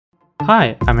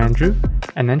Hi, I'm Andrew,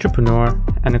 an entrepreneur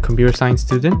and a computer science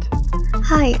student,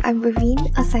 Hi, I'm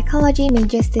Raveen, a psychology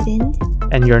major student.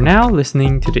 and you're now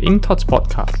listening to the Ink Thoughts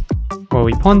podcast, where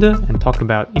we ponder and talk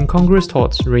about incongruous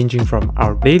thoughts ranging from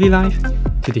our daily life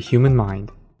to the human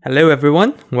mind. Hello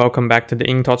everyone, welcome back to the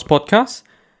Ink Thoughts podcast.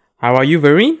 How are you,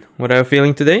 Vereen? What are you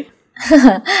feeling today?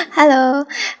 Hello.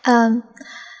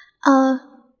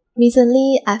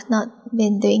 Recently I've not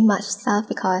been doing much stuff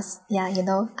because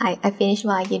I finished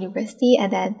my university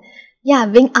and then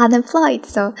being unemployed.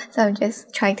 So I'm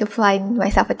just trying to find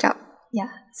myself a job.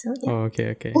 Oh,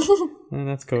 okay. Oh,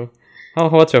 that's cool.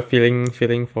 What's your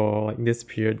feeling for like this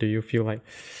period? Do you feel like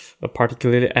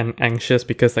particularly anxious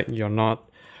because like you're not,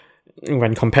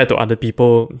 when compared to other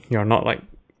people, you're not like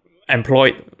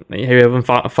employed? Like, have you ever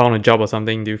found a job or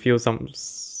something? Do you feel some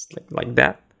like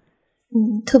that?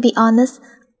 To be honest,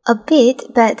 a bit,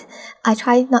 but I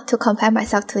try not to compare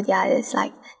myself to the others.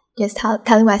 Like just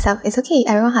telling myself it's okay.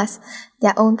 Everyone has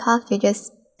their own path. You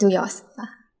just do yours.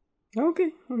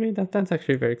 Okay, that's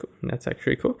actually very cool. That's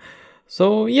actually cool.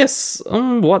 So yes,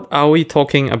 what are we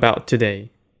talking about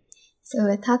today? So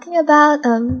we're talking about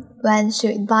when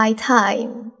should buy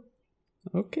time.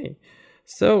 Okay,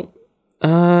 so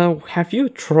have you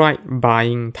tried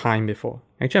buying time before?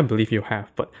 Actually, I believe you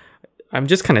have, but I'm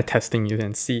just kind of testing you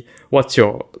and see what's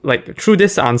your, like, through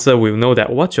this answer we'll know that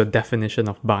what's your definition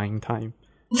of buying time.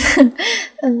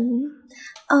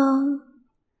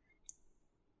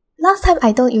 Last time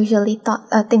I don't usually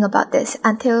think about this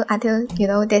until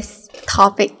this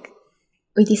topic.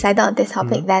 We decided on this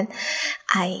topic. Then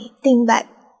I think back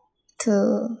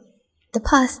to the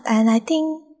past, and I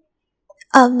think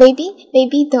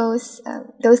maybe those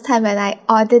time when I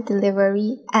ordered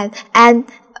delivery and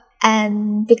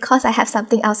because I have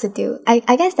something else to do.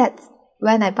 I guess that's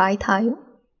when I buy time.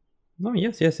 No,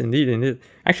 yes, indeed.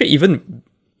 Actually,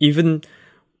 even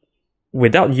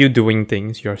without you doing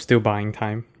things, you're still buying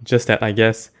time. Just that I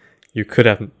guess you could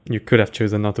have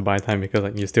chosen not to buy time because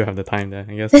like you still have the time there,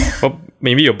 I guess. But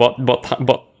maybe you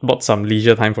bought some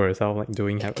leisure time for yourself, like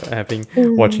having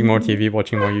watching more TV,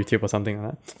 watching more YouTube or something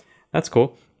like that. That's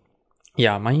cool.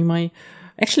 Yeah, my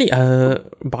actually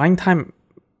buying time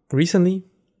recently.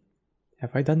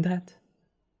 Have I done that?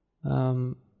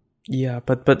 Yeah,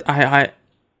 but I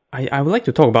would like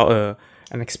to talk about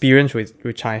an experience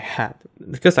which I had,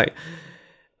 because like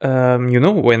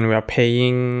when we are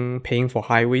paying for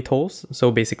highway tolls,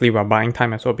 so basically we're buying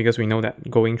time as well because we know that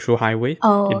going through highway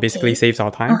it basically saves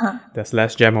our time. There's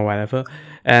less jam or whatever,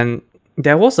 and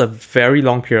there was a very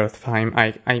long period of time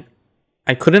I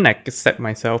couldn't accept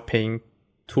myself paying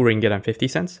 2 ringgit and 50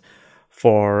 cents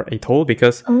for a toll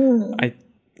because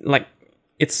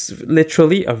it's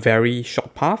literally a very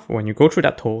short path. When you go through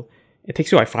that toll, it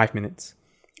takes you like 5 minutes.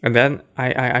 And then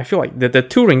I feel like the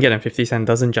 2 ringgit and 50 cent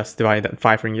doesn't justify that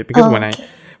 5 ringgit because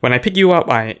when I pick you up,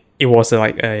 it was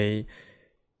like a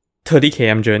 30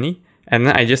 km journey, and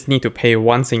then I just need to pay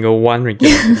one single 1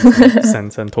 ringgit and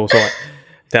cents and toll. So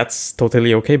that's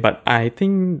totally okay, but I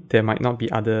think there might not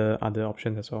be other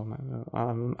options as well.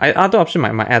 Other option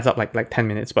might adds up like 10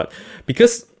 minutes, but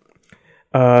because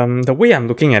the way I'm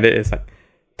looking at it is like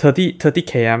 30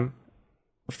 km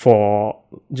for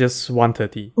just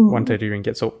 130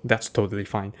 ringgit, so that's totally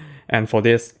fine. And for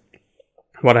this,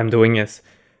 what I'm doing is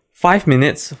 5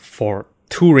 minutes for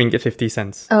 2 ringgit 50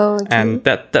 cents. And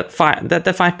that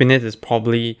 5 minutes is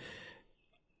probably,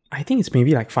 I think it's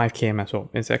maybe like 5 km as well.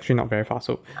 It's actually not very far.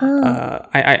 So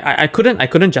I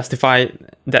couldn't justify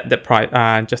that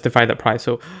price.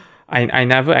 So I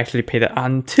never actually paid that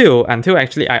until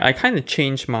actually I kind of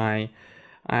changed my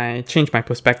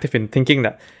perspective in thinking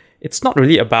that it's not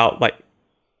really about like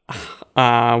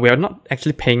we are not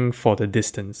actually paying for the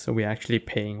distance, so we're actually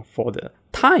paying for the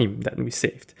time that we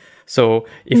saved. So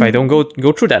if I don't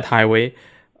go through that highway,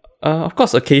 of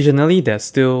course occasionally there's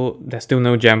still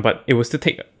no jam, but it will still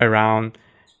take around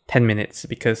 10 minutes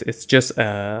because it's just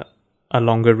a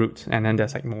longer route, and then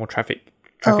there's like more traffic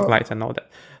lights and all that.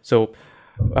 So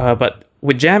but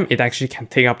with jam it actually can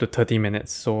take up to 30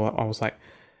 minutes. So I was like,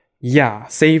 yeah,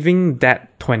 saving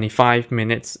that 25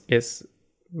 minutes is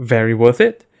very worth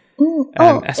it.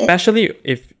 And especially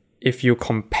if you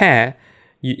compare,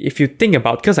 if you think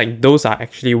about, because like those are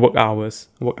actually work hours.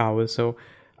 So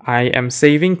I am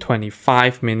saving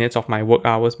 25 minutes of my work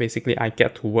hours. Basically, I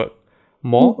get to work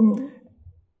more.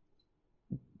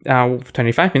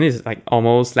 25 minutes is like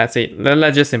almost, let's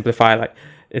just simplify, like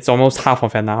it's almost half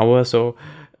of an hour. So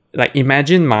like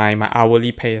imagine my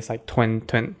hourly pay is like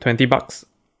 20 bucks.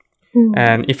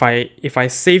 And if I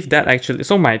save that, actually,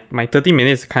 so my 30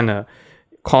 minutes kind of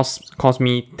cost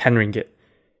me 10 ringgit.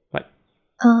 Like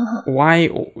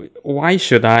why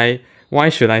should I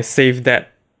save that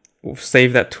 2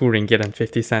 ringgit and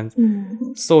 50 cents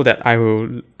so that I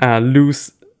will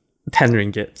lose 10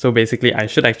 ringgit. So basically I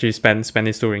should actually spend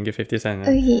this 2 ringgit 50 cents.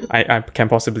 Okay. I can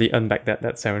possibly earn back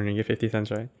that 7 ringgit 50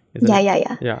 cents, right?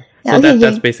 Yeah. So Okay,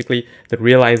 that's basically the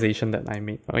realization that I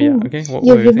made. Okay. What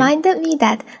you were you reminded me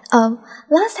that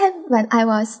last time when I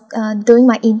was doing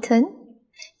my intern,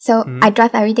 so I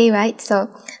drive every day, right? So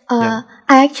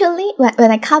I actually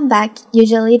when I come back,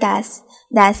 usually there's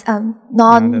there's traffic.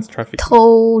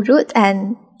 non-toll route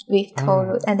and with toll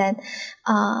route, and then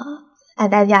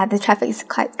the traffic is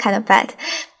quite kind of bad.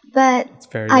 But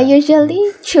I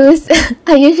usually choose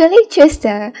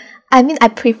I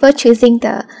prefer choosing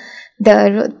the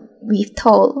route with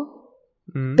toll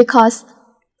because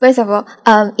first of all,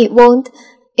 it won't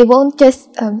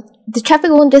just the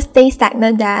traffic won't just stay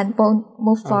stagnant there and won't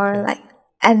move forward like.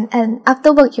 And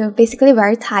after work, you're basically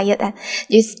very tired, and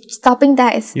you stopping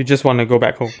there is... You just want to go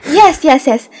back home. Yes.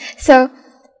 So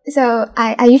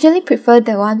I usually prefer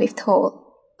the one with toll,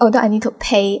 although I need to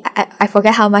pay. I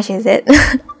forget how much is it.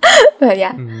 But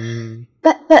yeah.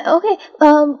 But okay.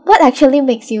 What actually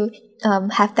makes you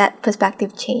have that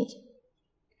perspective change?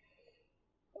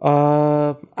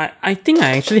 I think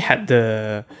I actually had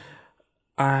the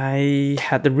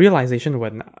realization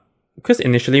when. Because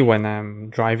initially when I'm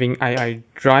driving, I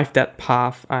drive that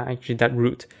path, actually that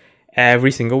route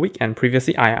every single week. And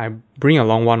previously, I bring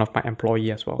along one of my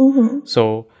employee as well.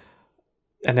 So,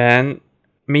 and then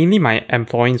mainly my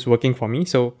employee is working for me.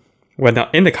 So when I'm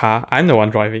in the car, I'm the one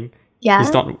driving. Yeah.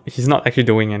 He's not actually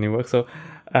doing any work. So,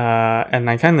 and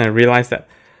I kind of realized that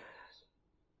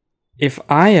if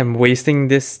I am wasting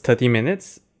this 30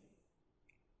 minutes,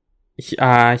 he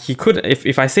could,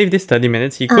 if I save this 30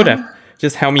 minutes, he could have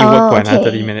just help me work for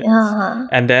another 30 minutes.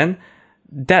 And then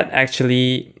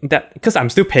because I'm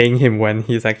still paying him when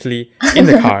he's actually in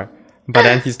the car, but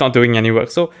then he's not doing any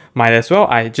work. So might as well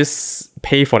I just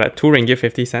pay for that 2 ringgit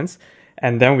 50 cents.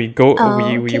 And then we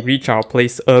reach our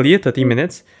place earlier, 30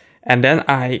 minutes. And then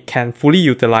I can fully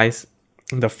utilize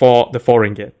the 4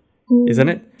 ringgit. Isn't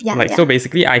it? So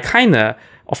basically I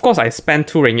of course I spend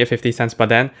 2 ringgit 50 cents, but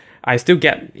then I still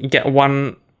get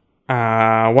 1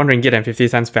 ringgit and 50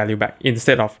 cents value back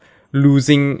instead of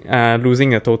losing a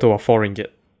total of 4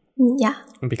 ringgit.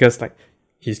 Because like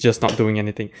he's just not doing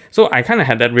anything. So I kind of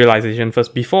had that realization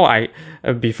first before I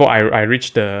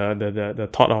reached the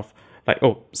thought of like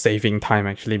saving time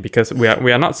actually, because we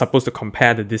are not supposed to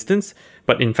compare the distance,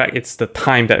 but in fact it's the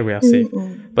time that we are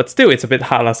saving. But still it's a bit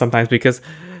hard sometimes because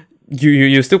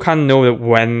you still can't know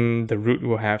when the route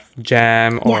will have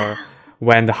jam or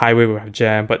when the highway will have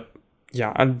jam, but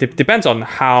depends on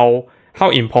how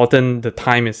important the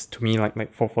time is to me,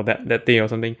 like for that day or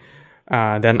something.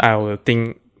 Then I'll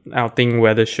think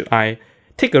whether should I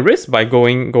take a risk by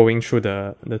going through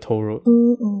the toll road.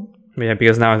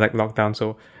 Because now it's like lockdown.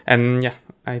 So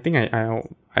I think I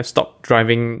stopped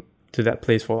driving to that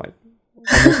place for like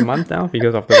almost a month now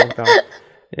because of the lockdown.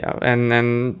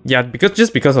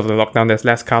 Because of the lockdown, there's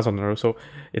less cars on the road. So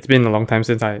it's been a long time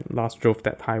since I last drove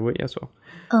that highway as well.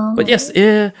 But yes,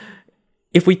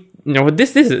 if we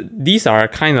these are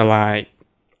kind of like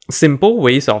simple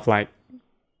ways of like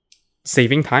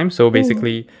saving time. So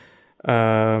basically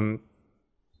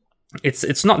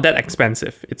it's not that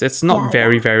expensive. It's not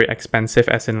very expensive,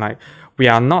 as in like we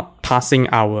are not passing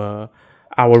our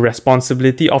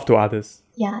responsibility off to others.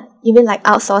 You mean like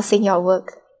outsourcing your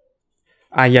work?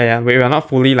 We are not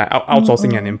fully like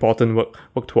outsourcing an important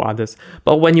work to others.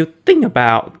 But when you think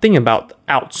about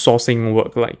outsourcing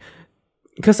work, like,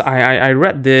 because I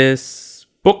read this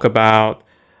book about,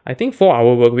 I think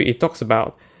 4-hour work week. It talks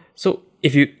about, so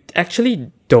if you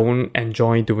actually don't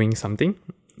enjoy doing something,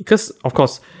 because of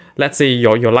course, let's say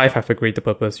your life have a greater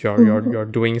purpose, you're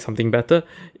doing something better,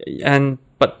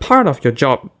 but part of your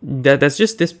job, there's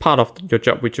just this part of your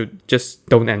job which you just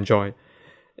don't enjoy,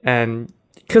 and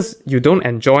because you don't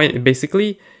enjoy it, it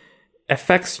basically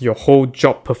affects your whole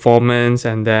job performance,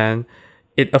 and then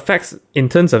it in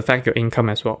turn affect your income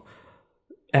as well.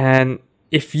 And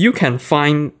if you can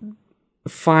find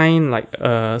like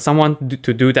someone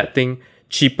to do that thing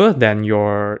cheaper than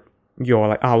your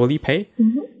like hourly pay,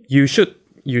 you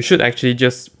should actually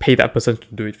just pay that person to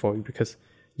do it for you, because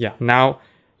now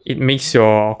it makes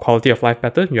your quality of life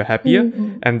better, you're happier,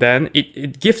 and then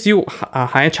it gives you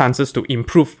higher chances to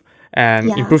improve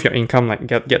improve your income, like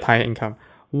get higher income.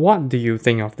 What do you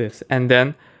think of this? And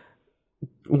then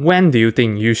when do you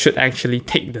think you should actually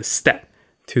take the step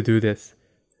to do this?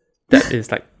 That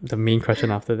is like the main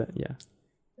question after that.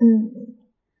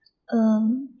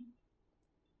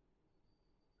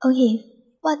 Okay.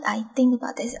 what I think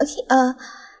about this. Okay,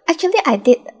 actually I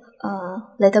did a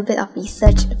little bit of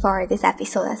research for this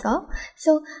episode as well.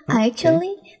 So I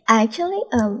actually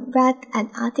read an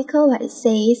article where it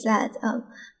says that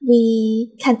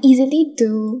we can easily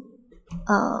do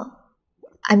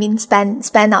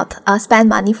spend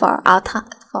money for our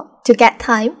to get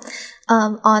time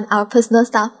on our personal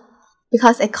stuff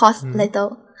because it costs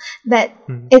little. But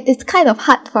it's kind of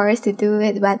hard for us to do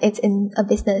it when it's in a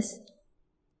business.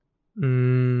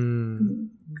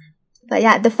 But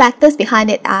yeah, the factors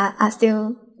behind it are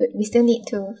still, they still need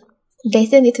to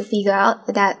figure out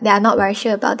that they are not very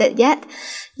sure about it yet.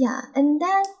 Yeah, and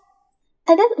then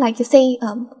like you say,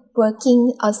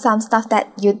 working on some stuff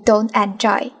that you don't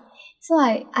enjoy. So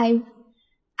I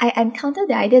encountered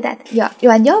the idea that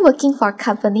when you're working for a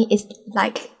company, it's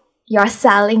like you're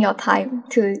selling your time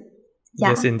to.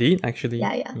 Yeah. Yes, indeed. Actually.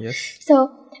 Yeah. Yes. So,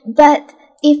 but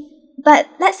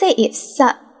let's say it's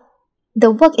the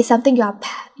work is something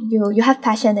you have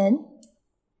passion in,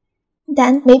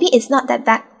 then maybe it's not that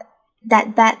bad.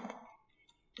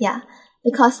 Yeah,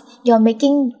 because you're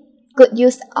making good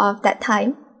use of that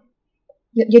time.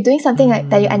 You're doing something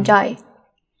that you enjoy,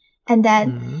 and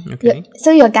then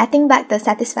you're getting back the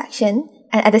satisfaction,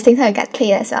 and at the same time you get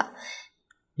paid as well.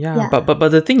 Yeah. But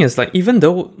the thing is, like, even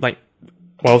though, like,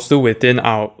 while still within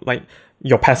our, like,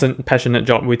 your passionate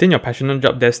job, within your passionate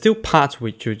job, there's still parts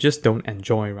which you just don't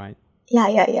enjoy, right?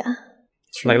 Yeah.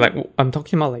 True. Like I'm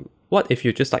talking about, like, what if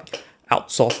you just, like,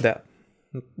 outsource that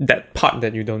part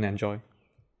that you don't enjoy?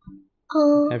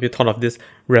 Have you thought of this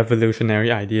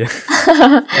revolutionary idea?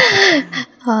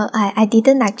 Well, I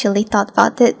didn't actually thought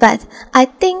about it, but I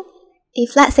think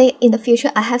if, let's say, in the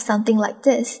future I have something like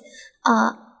this,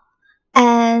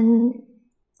 and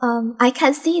I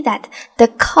can see that the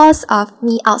cost of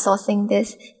me outsourcing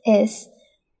this is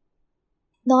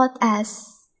not as,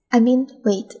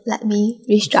 wait, let me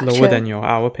restructure. It's lower than your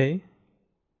hour pay?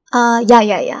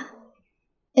 Yeah.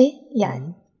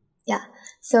 Yeah.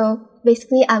 So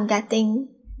basically I'm getting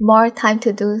more time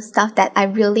to do stuff that I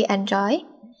really enjoy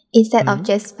instead of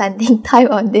just spending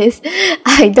time on this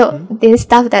this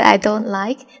stuff that I don't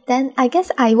like. Then I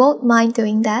guess I won't mind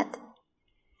doing that.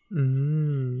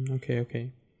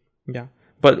 Okay. Yeah,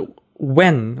 but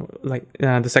when, like,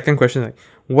 the second question, like,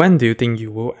 when do you think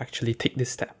you will actually take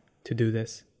this step to do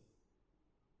this?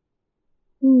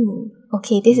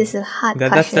 Okay, this is a hard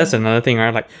question. That's another thing,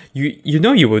 right? Like, you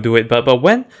know you will do it, but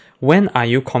when are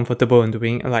you comfortable in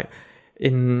doing, like,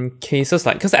 in cases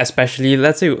like, because especially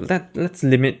let's say let's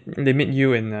limit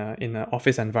you in an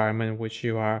office environment which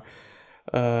you are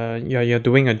you're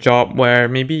doing a job where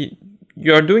maybe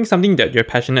you're doing something that you're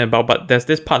passionate about, but there's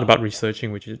this part about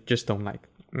researching which you just don't like.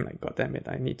 Like, God damn it,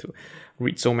 I need to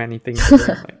read so many things.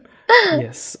 Like,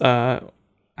 yes.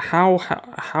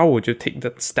 How would you take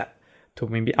that step to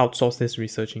maybe outsource this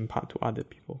researching part to other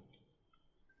people?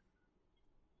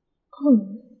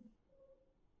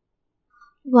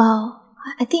 Well,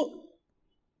 I think,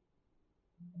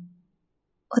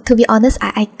 to be honest,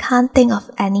 I can't think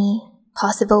of any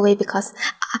possible way, because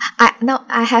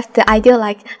I have the idea,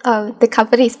 like, the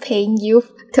company is paying you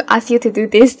to ask you to do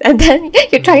this, and then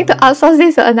you're trying to outsource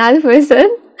this to another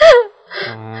person.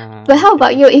 But how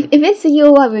about you? If it's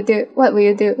you, what will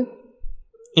you do?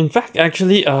 In fact,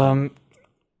 actually,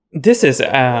 this is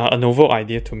a novel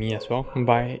idea to me as well.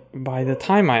 By the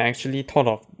time I actually thought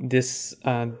of this,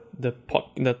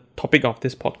 the topic of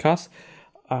this podcast,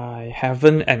 I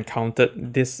haven't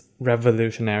encountered this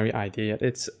revolutionary idea yet.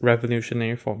 It's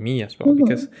revolutionary for me as well,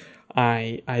 because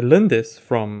I learned this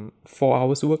from 4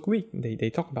 hours work week. They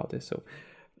talk about this. So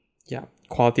yeah,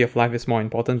 quality of life is more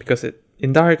important because it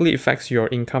indirectly affects your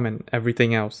income and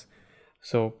everything else.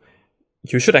 So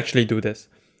you should actually do this.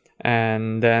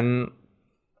 And then,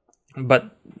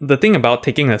 but the thing about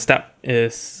taking a step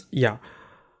is,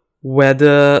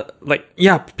 whether, like,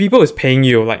 people is paying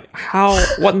you, like,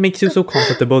 what makes you so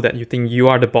comfortable that you think you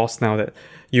are the boss now, that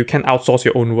you can outsource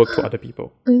your own work to other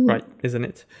people, right? Isn't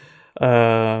it?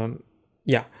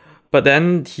 But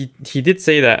then he did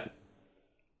say that,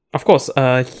 of course,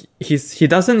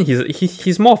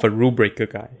 he's more of a rule breaker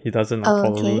guy. He doesn't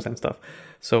follow rules and stuff.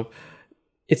 So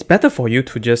it's better for you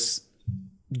to just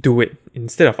do it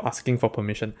instead of asking for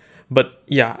permission. But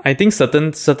yeah, I think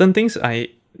certain things,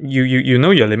 you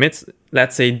know your limits.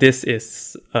 Let's say this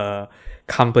is a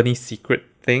company secret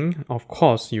thing. Of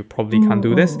course, you probably can't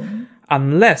do this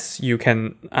unless you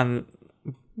can.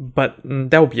 But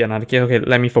that will be another case. Okay,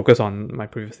 let me focus on my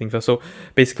previous thing first. So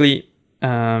basically,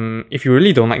 if you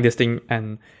really don't like this thing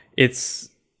and it's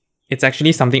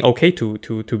actually something okay to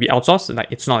be outsourced, like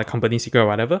it's not a company secret or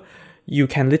whatever, you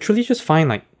can literally just find,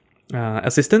 like,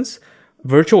 assistants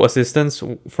virtual assistants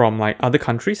from like other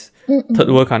countries, third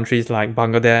world countries like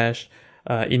Bangladesh,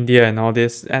 India and all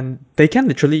this, and they can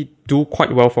literally do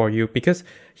quite well for you because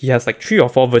he has like 3 or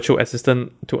 4 virtual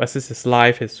assistant to assist his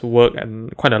life, his work,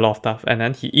 and quite a lot of stuff. And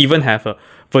then he even have a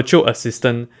virtual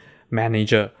assistant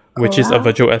manager, which is a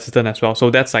virtual assistant as well. So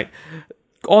that's like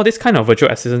all this kind of virtual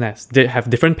assistants they have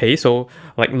different pay. So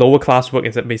like lower class work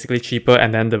is basically cheaper,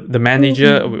 and then the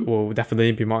manager will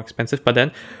definitely be more expensive. But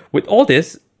then with all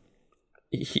this,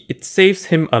 it saves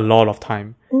him a lot of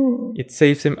time. It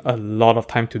saves him a lot of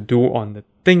time to do on the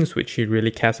things which he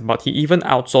really cares about. He even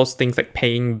outsourced things like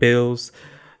paying bills,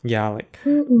 like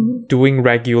doing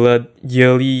regular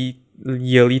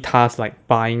yearly tasks like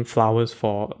buying flowers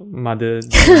for Mother's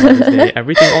Day,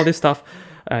 everything, all this stuff.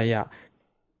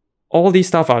 All these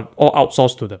stuff are all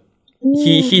outsourced to them.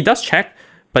 He does check,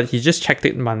 but he just checked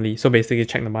it monthly. So basically,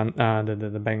 check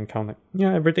the bank account. Like,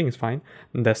 everything is fine.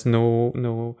 There's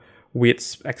no weird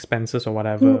expenses or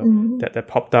whatever that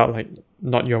popped out. Like,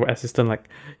 not your assistant like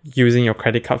using your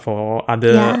credit card for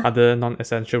other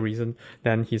non-essential reason.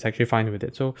 Then he's actually fine with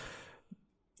it. So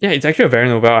it's actually a very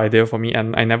novel idea for me,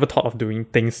 and I never thought of doing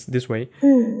things this way.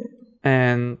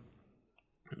 And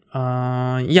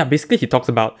basically he talks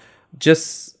about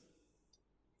just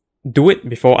do it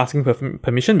before asking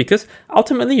permission, because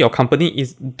ultimately your company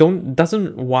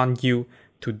doesn't want you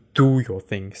to do your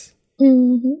things.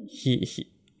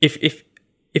 If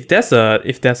there's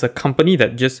a company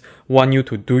that just want you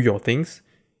to do your things,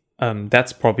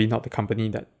 that's probably not the company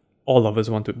that all of us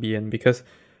want to be in, because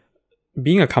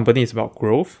being a company is about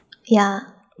growth.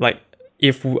 Like,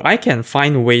 if I can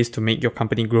find ways to make your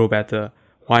company grow better,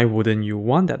 why wouldn't you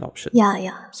want that option?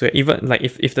 So even like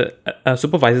if the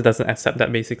supervisor doesn't accept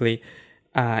that, basically,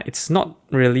 it's not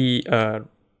really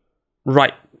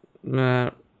right.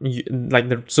 Like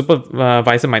the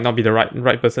supervisor might not be the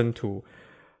right person to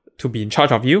be in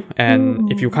charge of you, and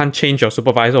if you can't change your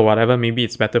supervisor or whatever, maybe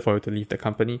it's better for you to leave the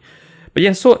company.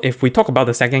 But so if we talk about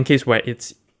the second case where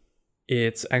it's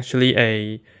actually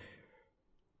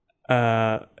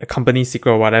a company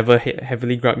secret or whatever,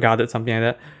 heavily guarded, something like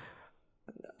that,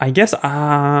 I guess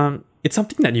it's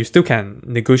something that you still can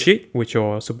negotiate with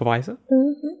your supervisor.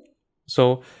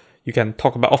 So you can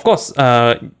talk about, of course,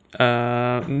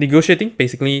 negotiating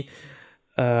basically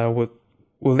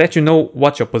will let you know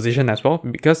what's your position as well,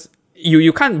 because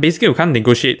you can't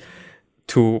negotiate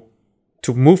to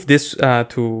move this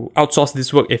to outsource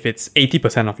this work if it's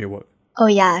 80% of your work.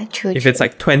 True. If it's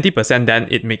like 20%, then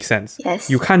it makes sense. Yes.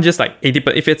 You can't just like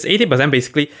 80%. If it's 80%,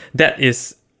 basically that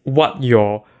is what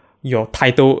your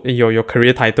title, your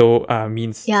career title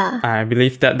means. I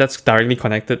believe that's directly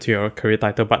connected to your career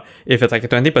title. But if it's like a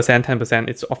 20%, 10%,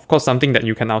 it's of course something that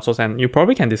you can outsource, and you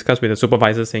probably can discuss with the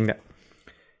supervisor saying that,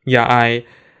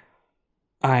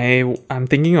 I'm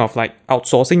thinking of like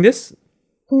outsourcing this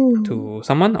to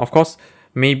someone. Of course,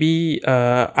 maybe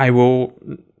I will,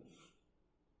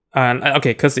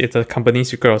 because it's a company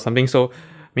secret or something. So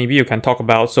maybe you can talk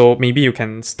about. So maybe you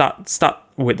can start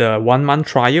with a 1 month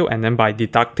trial, and then by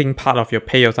deducting part of your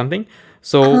pay or something.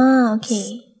 So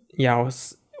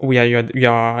we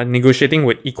are negotiating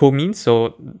with equal means.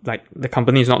 So like the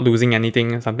company is not losing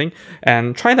anything or something,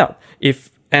 and try it out.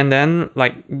 And then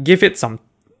like give it some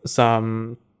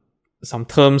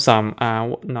terms,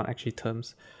 not actually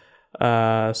terms.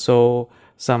 So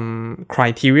some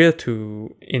criteria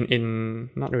to in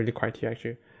not really criteria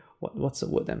actually. What's the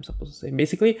word I'm supposed to say?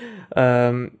 Basically,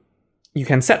 you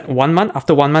can set 1 month.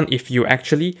 After 1 month, if you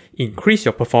actually increase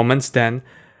your performance, then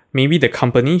maybe the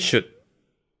company should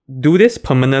do this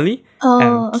permanently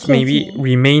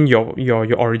remain your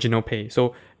original pay.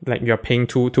 So like you're paying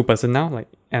two person now, like,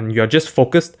 and you're just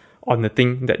focused on the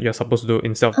thing that you're supposed to do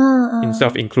instead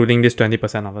of including this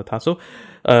 20% of the task. So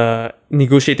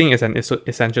negotiating is an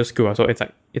essential skill. So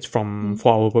it's from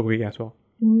 4 hour work week as well.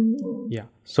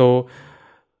 So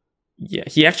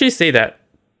he actually say that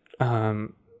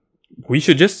we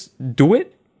should just do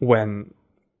it when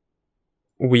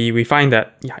we find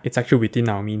that it's actually within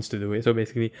our means to do it. So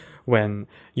basically, when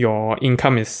your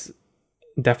income is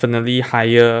definitely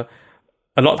a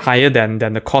lot higher than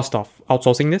the cost of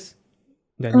outsourcing this,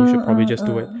 then you should probably just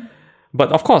do it.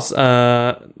 But of course,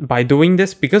 by doing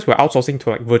this, because we're outsourcing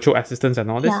to like virtual assistants and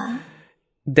all this,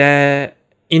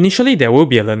 initially there will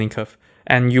be a learning curve,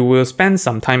 and you will spend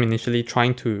some time initially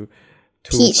trying to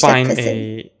find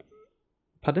a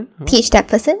pardon? Teach that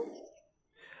person?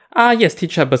 Yes,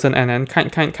 teach that person, and then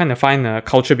kind of find a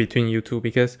culture between you two,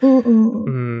 because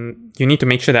you need to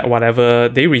make sure that whatever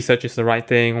they research is the right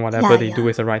thing, whatever they do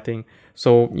is the right thing.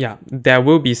 So there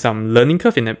will be some learning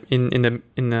curve in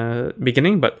the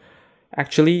beginning, but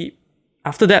actually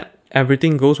after that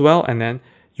everything goes well, and then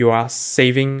you are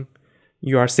saving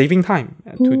time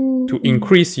to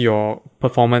increase your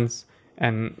performance,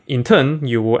 and in turn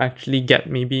you will actually get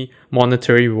maybe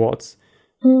monetary rewards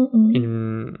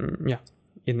in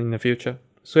the future.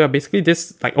 So yeah, basically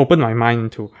this like opened my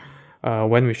mind to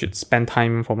when we should spend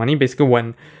time for money. Basically,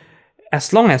 when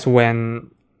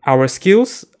our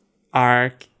skills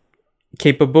are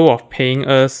capable of paying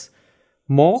us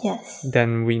more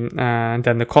than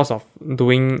the cost of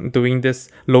doing this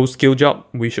low skill job,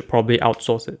 we should probably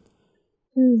outsource it.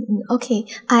 Okay,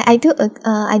 I do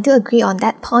agree on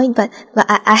that point, but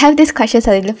I have this question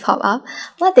suddenly pop up.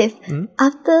 What if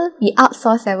after we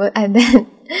outsource our work and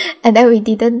then we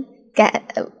didn't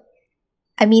get,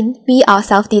 we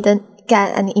ourselves didn't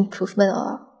get any improvement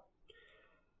or?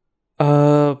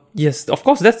 Yes, of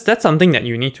course, that's something that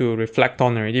you need to reflect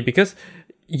on already, because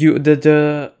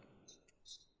the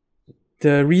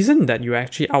reason that you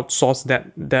actually outsource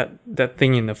that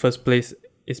thing in the first place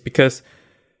is because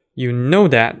you know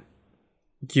that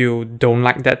you don't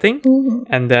like that thing,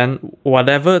 and then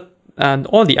whatever and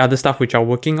all the other stuff which you're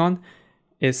working on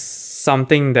is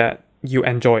something that you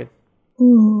enjoy.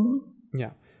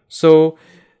 Yeah, so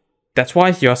that's why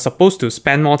you're supposed to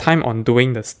spend more time on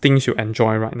doing the things you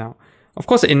enjoy right now. Of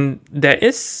course, there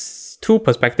is two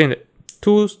perspective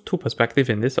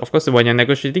in this. Of course, when you're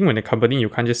negotiating with a company, you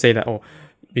can't just say that, oh,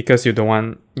 because you don't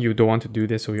want to do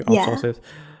this, so you outsource it.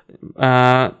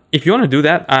 If you want to do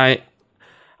that,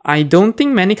 I don't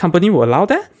think many companies will allow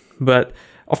that. But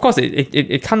of course,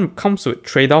 it comes with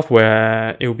trade-off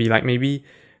where it will be like maybe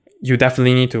you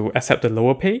definitely need to accept the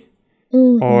lower pay,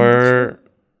 or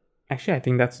actually I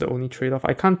think that's the only trade-off.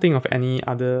 I can't think of any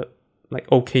other like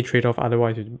okay trade-off.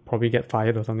 Otherwise, you'd probably get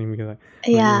fired or something, because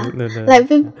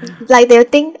like they'll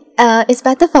think it's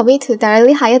better for me to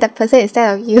directly hire that person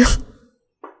instead of you.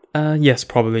 Yes,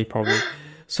 probably.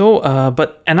 So,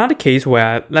 but another case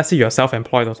where, let's say you're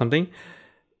self-employed or something,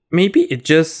 maybe it's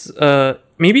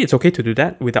okay to do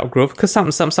that without growth, because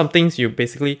some things you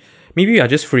basically, maybe you are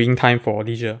just freeing time for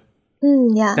leisure.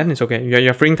 Then it's okay.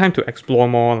 You're freeing time to explore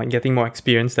more, like getting more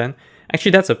experience. Then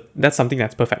actually that's something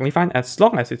that's perfectly fine, as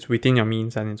long as it's within your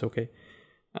means, and it's okay.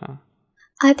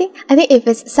 I think if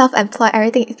it's self-employed,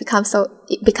 everything it becomes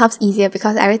easier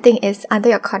because everything is under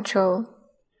your control.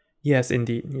 Yes,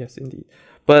 indeed.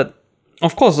 But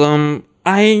of course,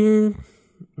 I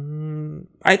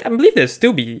believe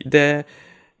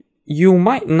you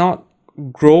might not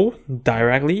grow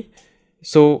directly.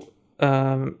 So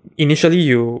initially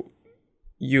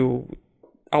you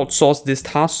outsource this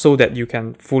task so that you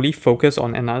can fully focus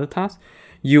on another task.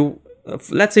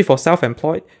 Let's say for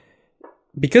self-employed,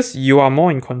 because you are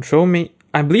more in control,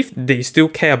 I believe they still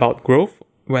care about growth.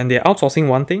 When they're outsourcing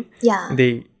one thing,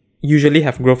 they usually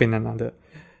have growth in another.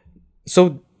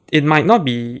 So it might not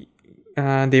be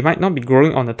they might not be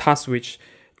growing on the task which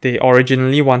they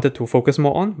originally wanted to focus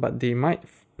more on, but they might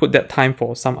put that time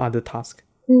for some other task,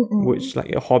 which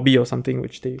like a hobby or something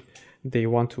which they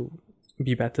want to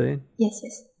be better in. Yes.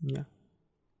 Yeah.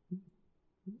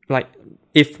 Like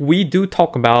if we do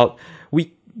talk about,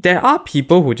 there are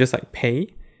people who just like pay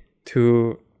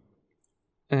to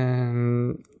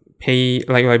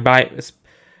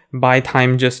buy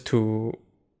time just to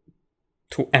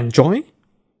enjoy.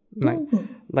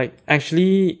 Like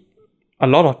actually a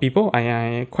lot of people,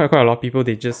 quite a lot of people,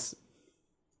 they just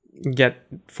get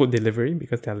food delivery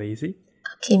because they're lazy.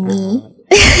 Okay, me.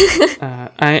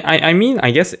 I mean,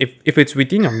 I guess if it's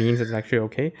within your means, it's actually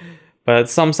okay. But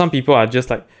some people are just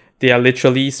like, they are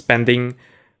literally spending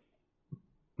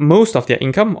most of their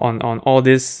income on all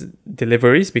these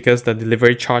deliveries because the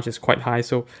delivery charge is quite high.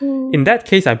 So in that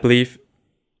case, I believe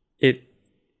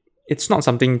it's not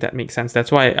something that makes sense.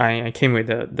 That's why I came with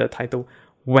the title,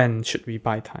 when should we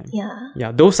buy time?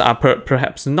 Yeah, those are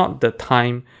perhaps not the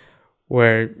time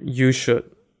where you should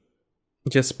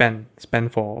just spend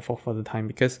for the time,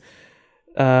 because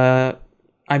I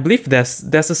believe there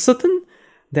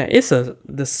is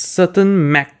a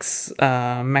certain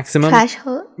maximum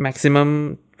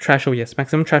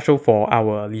threshold for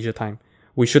our leisure time.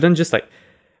 We shouldn't just like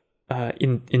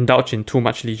indulge in too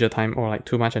much leisure time, or like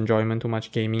too much enjoyment, too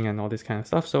much gaming and all this kind of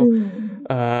stuff. So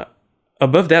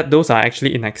above that, those are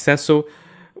actually in excess. So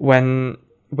when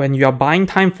you are buying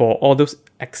time for all those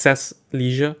excess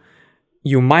leisure,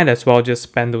 you might as well just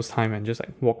spend those time and just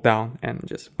like walk down and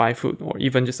just buy food, or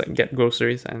even just like get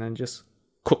groceries and then just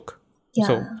cook.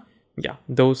 So yeah,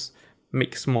 those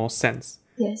makes more sense.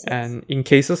 Yes. And in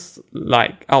cases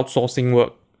like outsourcing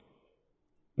work,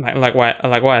 like what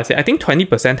I said, I think 20%,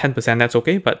 10%, that's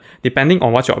okay. But depending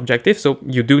on what's your objective, so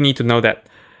you do need to know that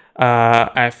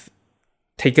I've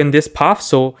taken this path,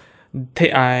 so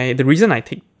the reason I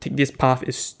take this path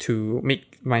is to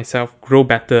make myself grow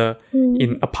better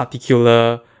in a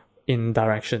particular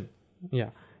direction. Yeah.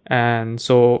 And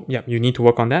so yeah, you need to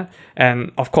work on that.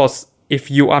 And of course, if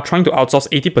you are trying to outsource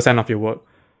 80% of your work,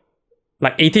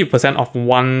 like 80% of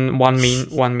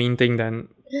one main thing, then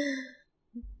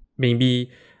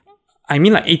maybe, I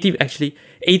mean, like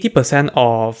 80%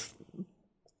 of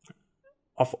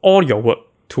all your work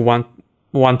to one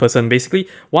person. Basically,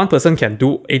 one person can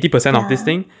do 80% of this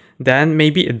thing, then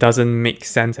maybe it doesn't make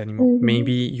sense anymore.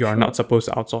 Maybe you are not supposed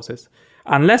to outsource this.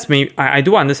 Unless maybe I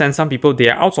do understand some people, they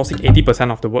are outsourcing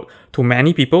 80% of the work to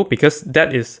many people because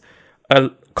that is a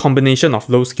combination of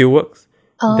low skill works.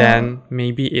 Then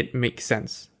maybe it makes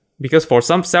sense. Because for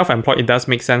some self-employed, it does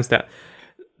make sense that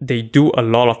they do a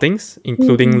lot of things,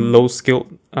 including low skill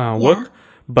work.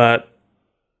 But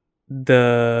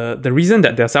the reason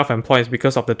that they're self-employed is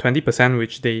because of the 20%,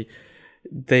 which they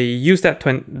use that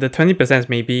the 20% is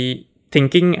maybe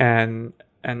thinking and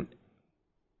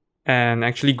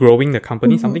actually growing the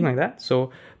company, something like that. So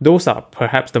those are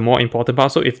perhaps the more important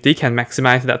part. So if they can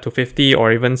maximize that to 50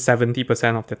 or even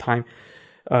 70% of the time,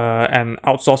 and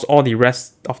outsource all the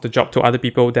rest of the job to other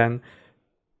people, then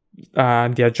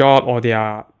their job or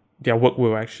their work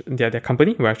will actually, their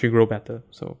company will actually grow better.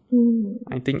 So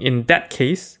I think in that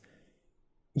case,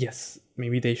 yes,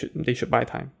 maybe they should buy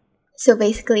time. So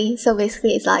basically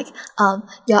it's like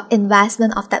your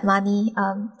investment of that money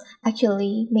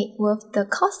actually made worth the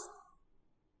cost.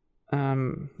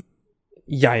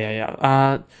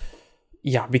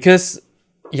 Because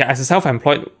as a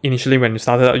self-employed, initially when you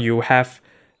started out, you have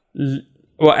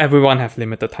everyone have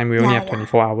limited time. We only have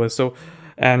 24 hours. So,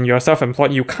 and you're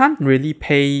self-employed, you can't really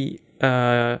pay.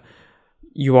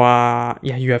 You have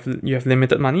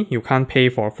limited money. You can't pay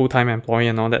for a full-time employee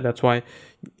and all that. That's why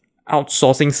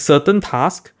outsourcing certain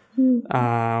tasks,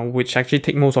 which actually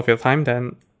take most of your time,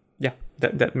 then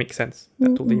that makes sense.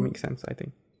 That totally makes sense, I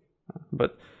think.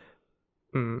 But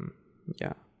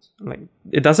like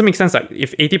it doesn't make sense. Like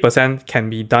if 80% can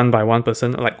be done by one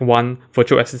person, like one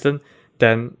virtual assistant,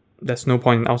 then there's no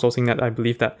point in outsourcing that. I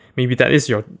believe that maybe that is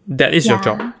your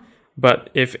job. But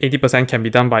if 80% can be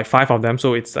done by 5 of them,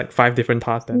 so it's like 5 different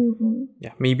tasks, then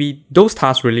maybe those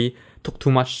tasks really took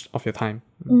too much of your time.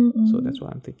 So that's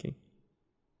what I'm thinking.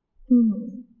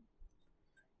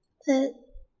 But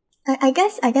I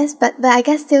guess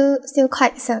still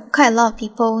quite a lot of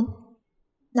people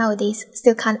nowadays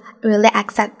still can't really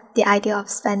accept the idea of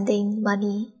spending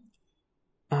money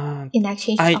in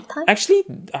exchange of time. Actually,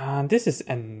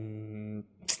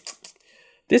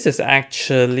 this is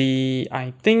actually,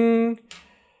 I think,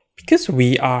 because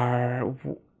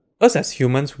us as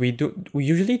humans, we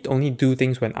usually only do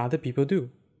things when other people do.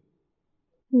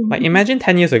 Like imagine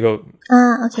 10 years ago,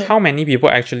 how many people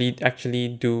actually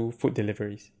do food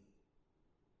deliveries?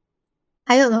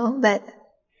 I don't know, but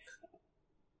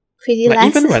pretty like less.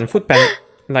 Even when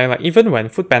even when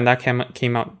Foodpanda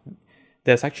came out,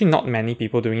 there's actually not many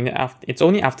people doing it. It's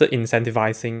only after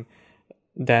incentivizing,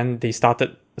 then they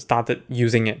started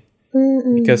using it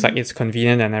because like it's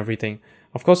convenient and everything.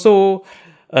 Of course, so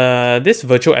this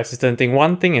virtual assistant thing.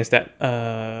 One thing is that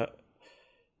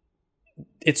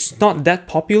it's not that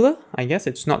popular. I guess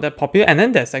it's not that popular, and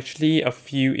then there's actually a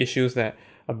few issues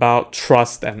about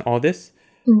trust and all this,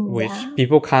 which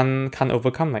people can't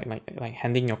overcome, like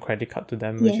handing your credit card to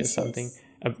them, which is something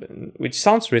which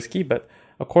sounds risky, but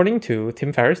according to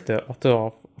Tim Ferriss, the author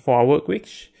of 4 Hour Work Week,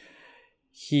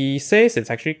 he says it's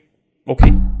actually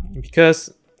okay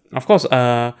because, of course,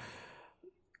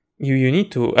 you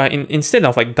need to instead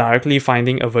of like directly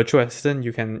finding a virtual assistant,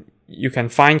 you can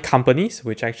find companies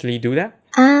which actually do that.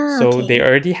 So they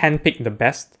already handpick the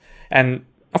best, and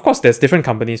of course there's different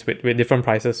companies with different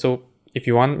prices. So if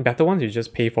you want better ones, you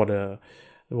just pay for the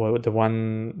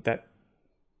one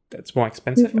that's more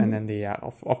expensive, and then they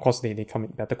of course they come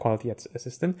with better quality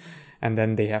assistant, and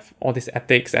then they have all this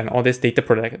ethics and all this data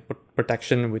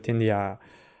protection within their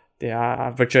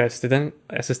virtual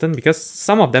assistant, because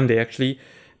some of them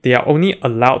they are only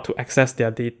allowed to access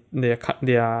their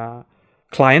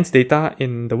clients' data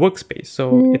in the workspace.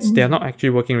 So they're not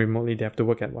actually working remotely. They have to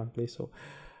work at one place. So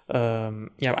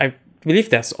I believe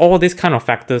there's all these kind of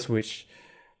factors which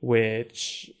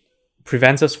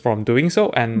prevents us from doing so.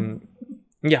 And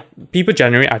people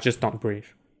generally are just not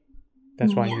brave.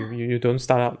 That's why you don't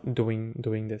start out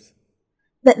doing this.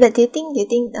 But do you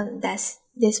think that's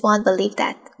this one belief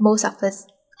that most of us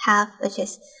have, which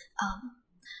is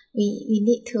we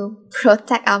need to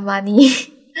protect our money?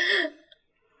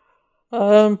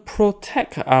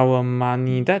 Protect our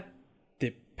money, that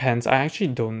depends. I actually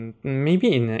don't.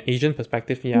 Maybe in an Asian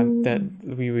perspective, yeah, that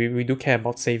we do care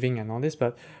about saving and all this,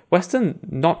 but Western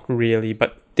not really.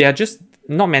 But they are just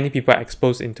not many people are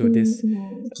exposed into this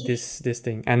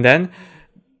thing, and then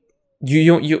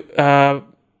you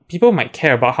people might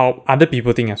care about how other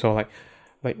people think as well.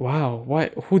 Like wow,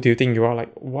 who do you think you are?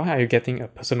 Like, why are you getting a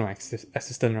personal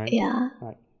assistant, right? Yeah.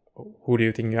 Like, who do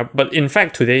you think you are? But in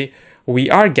fact, today we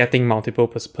are getting multiple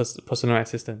personal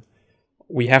assistants.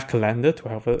 We have calendar to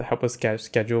help us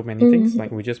schedule many things.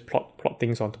 Like, we just plot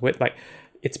things onto it. Like,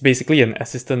 it's basically an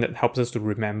assistant that helps us to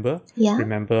remember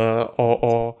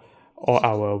all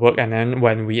our work. And then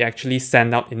when we actually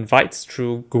send out invites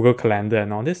through Google Calendar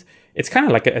and all this, it's kind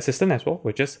of like an assistant as well.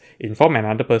 We just inform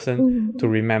another person to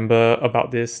remember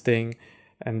about this thing.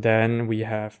 And then we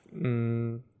have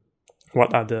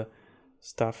what other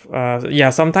stuff?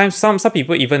 Sometimes some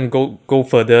people even go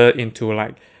further into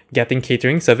like getting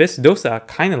catering service. Those are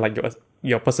kind of like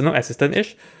your personal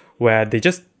assistant-ish, where they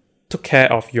just took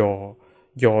care of your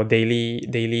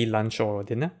daily lunch or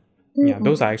dinner. Yeah,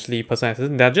 those are actually personal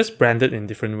assistants. They're just branded in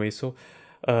different ways. So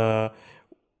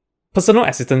personal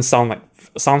assistants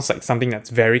sounds like something that's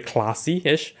very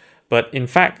classy-ish, but in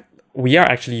fact we are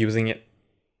actually using it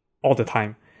all the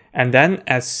time. And then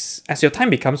as your time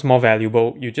becomes more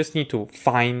valuable, you just need to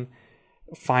find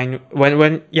when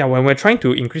we're trying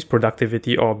to increase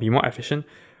productivity or be more efficient,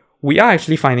 we are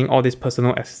actually finding all this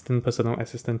personal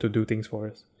assistant to do things for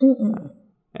us.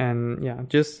 And yeah,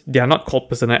 just they are not called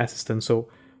personal assistants, so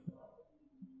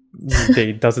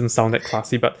they doesn't sound that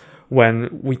classy. But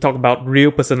when we talk about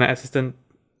real personal assistant,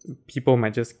 people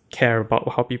might just care about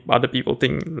how other people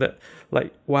think that,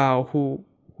 like, wow, who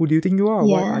do you think you are?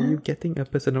 Why are you getting a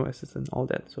personal assistant? All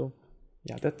that. So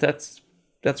yeah, that's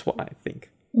what I think.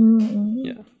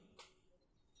 Yeah.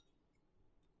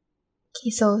 Okay,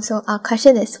 so our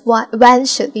question is, when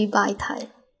should we buy time?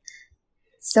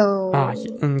 So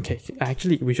okay.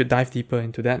 Actually, we should dive deeper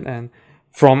into that, and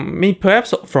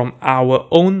perhaps from our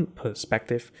own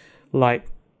perspective, like,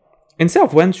 instead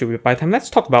of when should we buy time, let's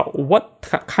talk about what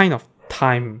kind of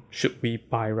time should we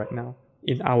buy right now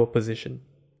in our position.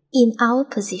 In our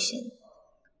position.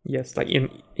 Yes, like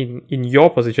in your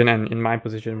position and in my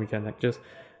position, we can like just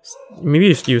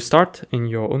maybe you start in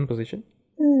your own position.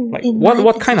 Like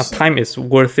what kind of time is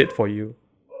worth it for you?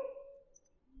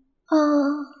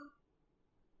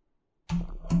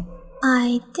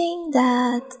 I think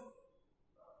that,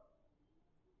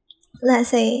 let's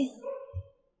say,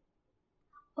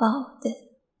 wow, this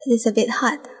is a bit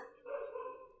hard.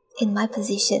 In my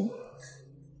position,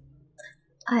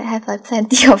 I have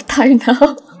plenty of time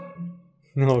now.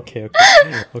 Okay.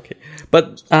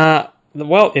 But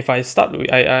well, if I start,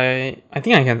 I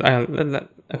think I can.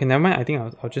 Okay, never mind. I think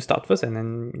I'll just start first, and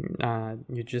then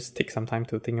you just take some time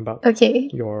to think about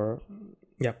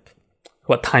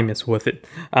what time is worth it.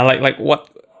 Like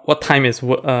what time is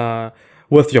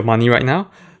worth your money right now.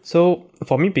 So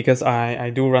for me, because I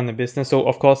do run a business, so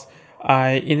of course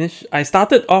I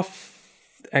started off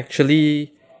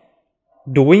actually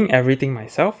doing everything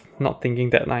myself, not thinking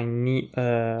that I need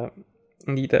a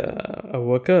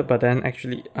worker. But then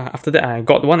actually after that I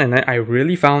got one, and then I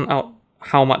really found out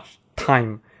how much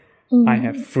time I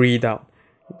have freed up.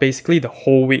 Basically the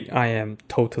whole week I am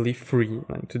totally free,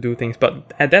 like, to do things.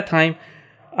 But at that time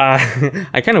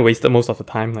I kind of wasted most of the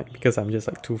time, like, because I'm just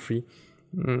like too free.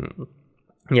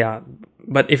 Yeah,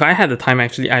 but if I had the time,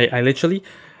 actually I literally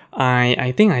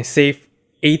I think I save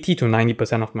 80 to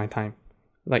 90% of my time.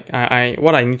 Like, I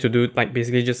what I need to do, like,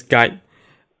 basically just guide.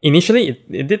 Initially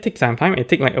it did take some time. It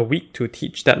took like a week to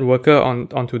teach that worker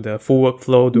onto the full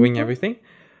workflow, doing everything.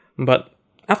 But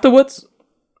afterwards,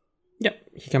 yeah,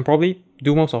 he can probably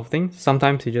do most of things.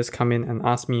 Sometimes he just come in and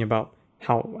ask me about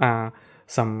how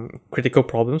some critical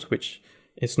problems, which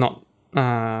is not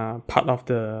part of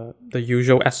the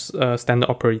usual standard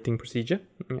operating procedure.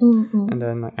 And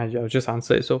then I'll just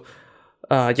answer it. So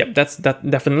that's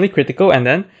definitely critical. And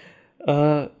then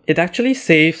it actually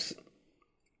saves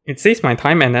my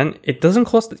time, and then it doesn't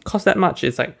cost that much.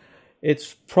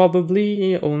 It's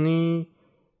probably only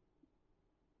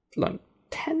like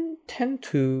 10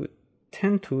 to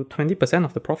 20%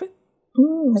 of the profit.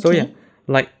 So yeah,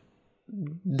 like,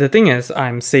 the thing is,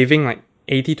 I'm saving like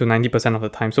 80 to 90% of the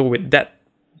time. So with that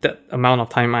amount of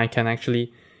time, I can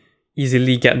actually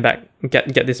easily get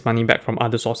this money back from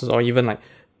other sources, or even like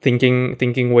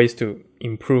thinking ways to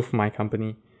improve my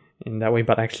company in that way.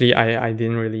 But actually I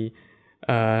didn't really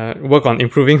work on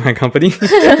improving my company.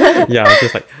 Yeah,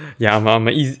 just like, yeah,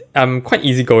 I'm quite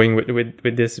easygoing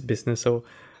with this business. So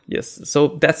yes,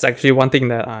 so that's actually one thing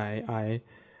that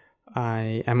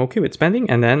I am okay with spending,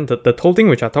 and then the toll thing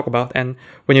which I talk about. And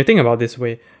when you think about this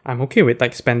way, I'm okay with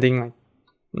like spending like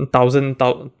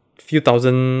few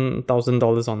thousand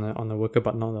dollars on a worker,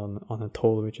 but not on a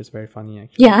toll, which is very funny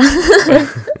actually. Yeah.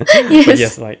 Yes. But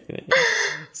yes, like,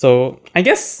 so I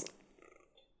guess,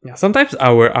 yeah, sometimes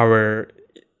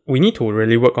we need to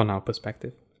really work on our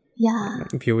perspective. Yeah.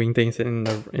 Like viewing things in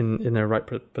the right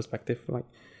perspective, like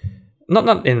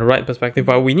not in the right perspective,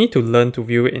 but we need to learn to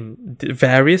view it in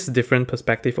various different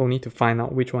perspectives only to find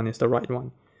out which one is the right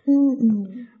one.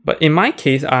 Mm-hmm. But in my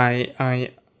case,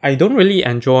 I don't really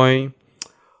enjoy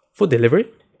food delivery.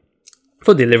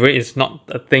 Food delivery is not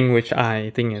a thing which I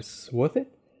think is worth it.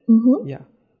 Mm-hmm. Yeah,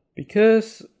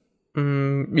 because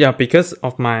because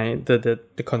of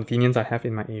the convenience I have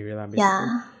in my area, basically.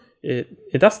 Yeah.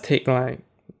 It does take like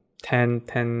 10,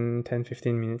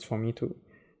 15 minutes for me to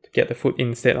get the food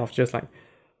instead of just like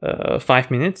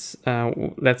 5 minutes.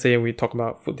 Let's say we talk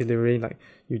about food delivery, like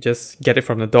you just get it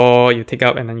from the door, you take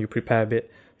out, and then you prepare a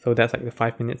bit. So that's like the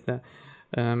 5 minutes there.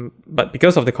 But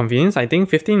because of the convenience, I think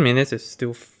 15 minutes is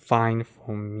still fine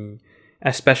for me,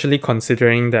 especially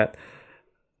considering that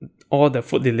all the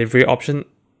food delivery option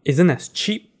isn't as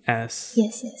cheap as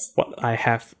what I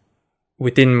have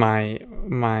within my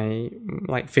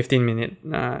like 15 minute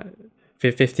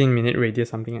radius,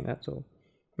 something like that. So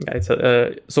yeah, it's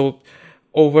so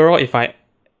overall, if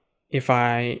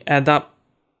I add up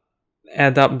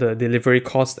the delivery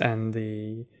cost and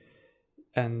the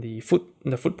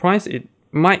food price, it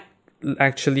might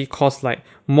actually cost like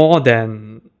more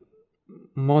than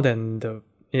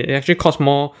it actually costs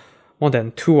more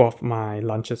than 2 of my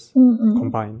lunches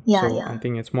combined. So I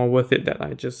think it's more worth it that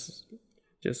I just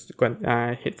go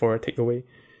and hit for a takeaway.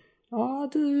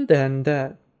 Other than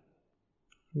that,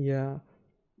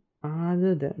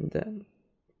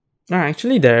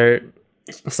 actually there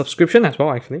a subscription as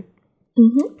well, actually.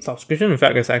 Subscription, in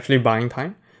fact, is actually buying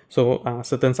time. So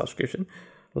certain subscription,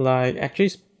 like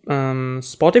actually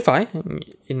Spotify,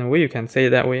 in a way you can say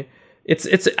it that way.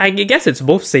 It's I guess it's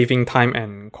both saving time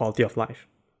and quality of life.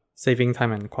 So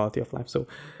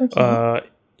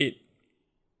it,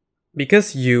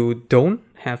 because you don't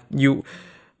have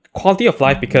quality of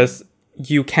life, because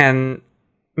you can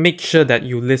make sure that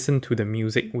you listen to the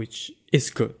music which is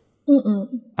good.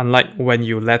 Unlike when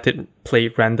you let it play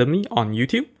randomly on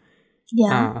YouTube.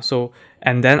 So,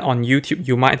 and then on YouTube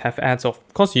you might have ads.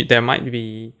 Of course there might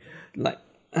be like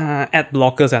ad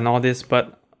blockers and all this,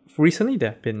 but recently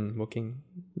they've been working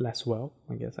less well,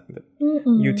 I guess. Like that.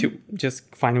 YouTube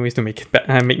just find ways to make it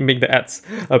make the ads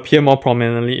appear more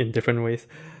prominently in different ways.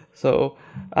 So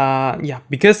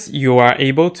because you are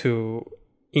able to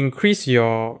increase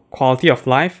your quality of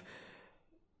life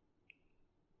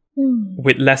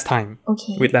with less time.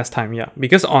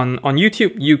 Because on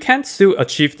YouTube you can still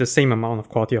achieve the same amount of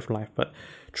quality of life, but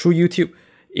through YouTube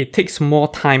it takes more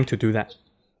time to do that.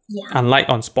 Unlike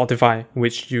on Spotify,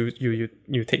 which you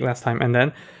take less time, and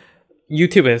then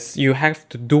YouTube is you have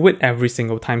to do it every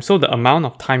single time, so the amount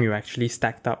of time you actually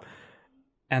stacked up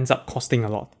ends up costing a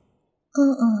lot.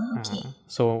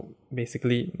 So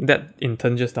basically that in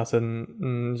turn just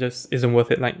isn't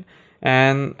worth it. Like,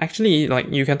 and actually, like,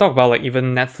 you can talk about like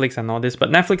even Netflix and all this, but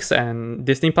Netflix and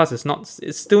Disney Plus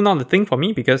it's still not the thing for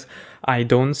me, because I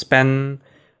don't spend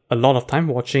a lot of time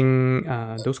watching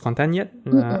those content yet.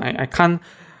 I can't,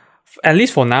 at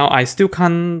least for now, I still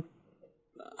can't.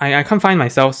 I can't find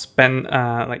myself spend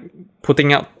like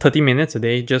putting out 30 minutes a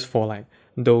day just for like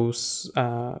those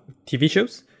TV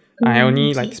shows. I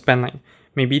only like spend like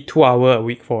maybe 2 hours a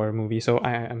week for a movie, so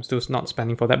I'm still not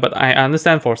spending for that. But I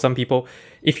understand for some people,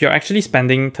 if you're actually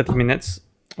spending 30 minutes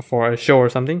for a show or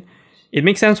something, it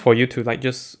makes sense for you to like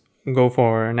just go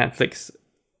for Netflix,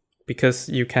 because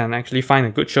you can actually find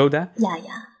a good show there.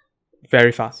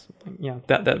 Very fast.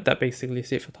 That basically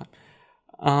saves your time.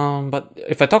 But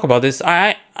if I talk about this,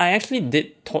 I actually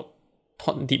did thought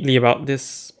deeply about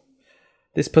this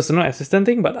personal assistant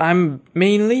thing, but I'm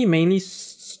mainly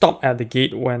stop at the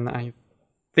gate when I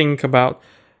think about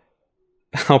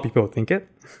how people think it.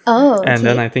 And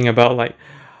then I think about like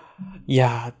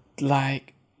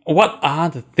what are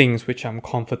the things which I'm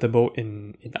comfortable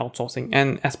in outsourcing,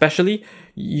 and especially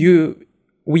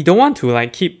we don't want to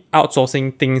like keep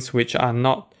outsourcing things which are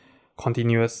not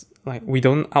continuous. Like, we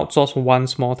don't outsource one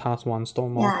small task, one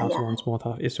small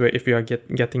task. It's where if you are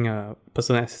getting a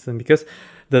personal assistant, because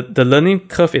the learning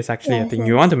curve is actually a thing.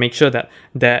 You want to make sure that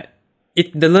the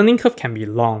learning curve can be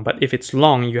long, but if it's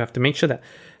long, you have to make sure that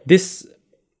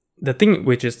the thing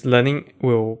which is learning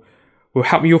will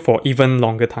help you for even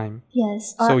longer time.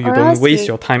 Yes. So you don't waste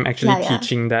your time actually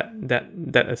teaching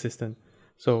that assistant.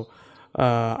 So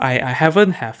I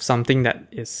haven't have something that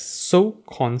is so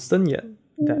constant yet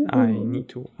that I need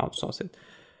to outsource it.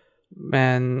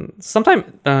 And sometimes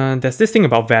there's this thing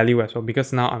about value as well,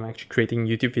 because now I'm actually creating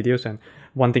YouTube videos, and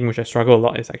one thing which I struggle a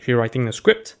lot is actually writing the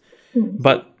script.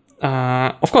 But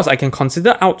of course I can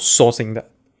consider outsourcing that.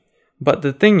 But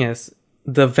the thing is,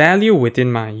 the value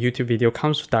within my YouTube video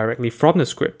comes directly from the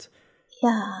script.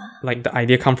 Yeah. Like the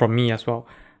idea comes from me as well.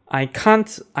 I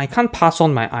can't pass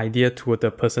on my idea to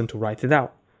the person to write it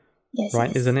out. Yes. Right,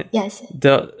 yes. isn't it? Yes.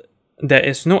 There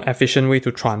is no efficient way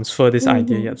to transfer this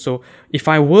idea yet. So if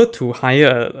I were to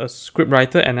hire a script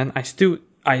writer and then I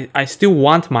still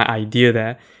want my idea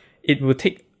there, it would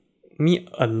take me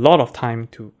a lot of time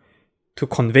to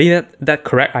convey that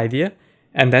correct idea,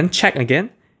 and then check again,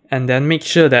 and then make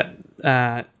sure that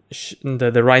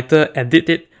the writer edit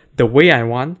it the way I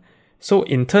want. So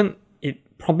in turn, it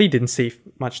probably didn't save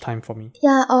much time for me.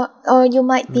 Yeah, or you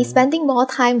might be spending more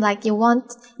time, like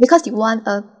because you want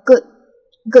a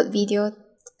good video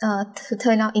to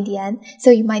turn out in the end. So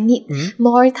you might need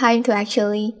more time to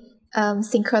actually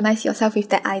synchronize yourself with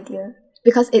that idea,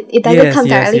 because it doesn't come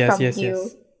directly from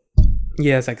you.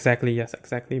 Yes, exactly.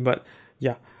 But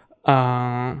yeah,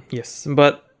 yes.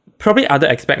 But probably other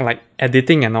aspect like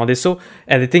editing and all this. So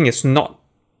editing is not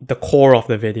the core of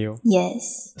the video.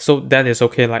 Yes. So that is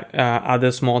okay. Like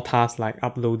other small tasks like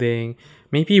uploading,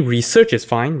 maybe research is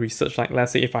fine. Research, like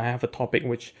let's say if I have a topic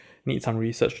which needs some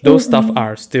research, those stuff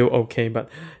are still okay. But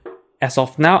as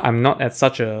of now, I'm not at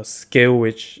such a scale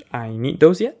which I need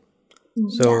those yet.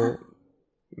 So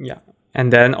yeah.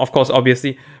 And then of course,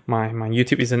 obviously, my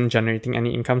YouTube isn't generating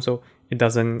any income, so it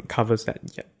doesn't covers that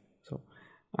yet. So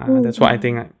that's why I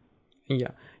think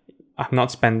I'm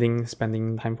not spending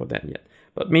time for that yet.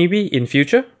 But maybe in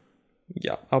future,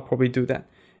 I'll probably do that.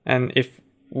 And if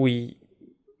we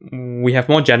have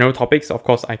more general topics, of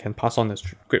course, I can pass on the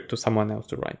script to someone else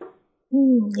to write.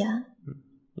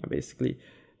 Basically,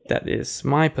 that is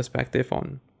my perspective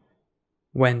on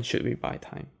when should we buy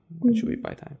time.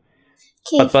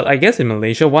 But I guess in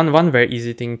Malaysia, one very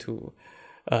easy thing to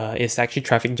is actually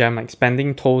traffic jam, like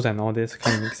spending tolls and all this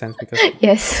kind of makes sense,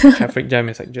 because traffic jam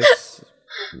is like just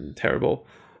terrible.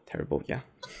 Yeah.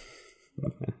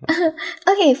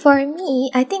 Okay, for me,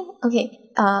 I think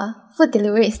food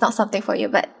delivery is not something for you,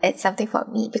 but it's something for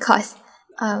me, because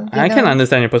I can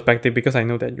understand your perspective, because I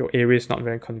know that your area is not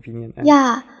very convenient.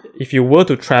 And if you were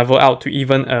to travel out to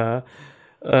even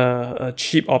a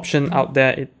cheap option out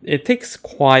there, it takes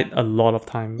quite a lot of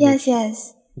time. Yes.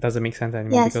 It doesn't make sense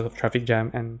anymore because of traffic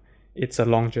jam, and it's a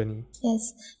long journey.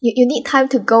 Yes, you need time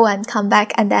to go and come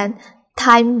back, and then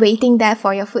time waiting there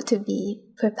for your food to be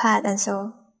prepared, and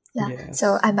so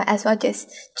so I might as well just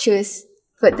choose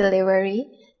food delivery.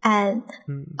 And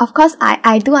of course,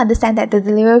 I do understand that the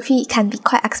delivery fee can be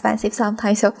quite expensive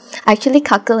sometimes, so I actually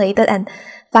calculated and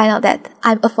find out that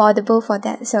I'm affordable for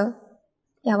that. So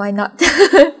yeah, why not?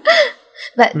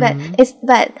 but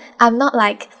I'm not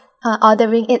like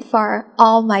ordering it for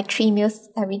all my 3 meals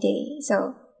every day.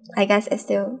 So I guess it's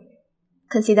still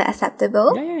considered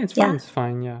acceptable. Yeah, it's fine. It's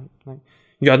fine. Yeah, like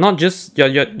you're not just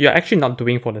you're actually not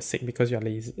doing for the sake because you're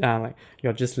lazy. Like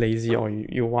you're just lazy, or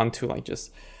you want to like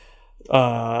just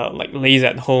like laze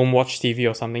at home, watch TV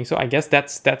or something. So I guess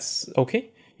that's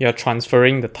okay. You're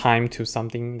transferring the time to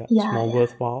something that's more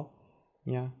worthwhile.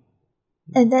 Yeah.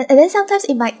 And then sometimes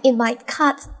it might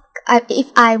cut.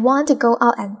 If I want to go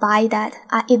out and buy that,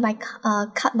 it might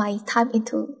cut my time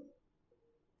into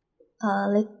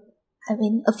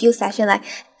a few sessions. Like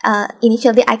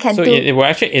initially I can do. So it will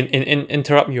actually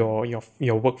interrupt your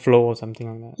workflow or something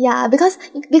like that. Yeah, because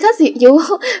you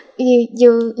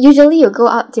usually go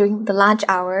out during the lunch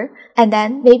hour, and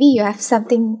then maybe you have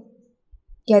something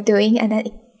you're doing, and then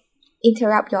it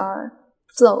interrupt your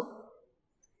flow.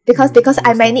 Because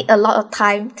I might need a lot of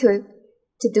time to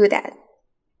do that.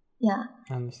 Yeah.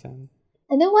 I understand.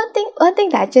 And then one thing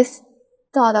that I just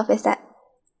thought of is that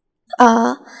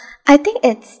I think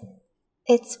it's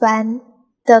when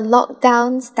the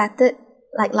lockdown started,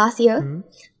 like last year.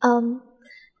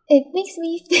 It makes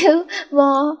me feel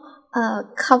more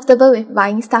comfortable with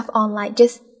buying stuff online.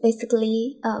 Just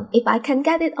basically, if I can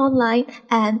get it online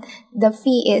and the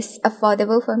fee is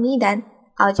affordable for me, then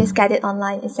I'll just get it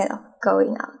online instead of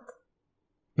going out.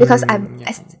 Because I'm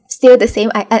still the same.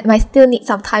 I might still need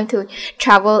some time to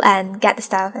travel and get the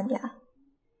stuff, and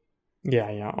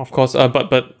Yeah, of course.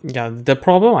 But yeah, the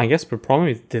problem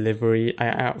with delivery,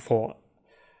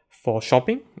 for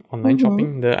shopping, online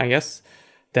shopping, I guess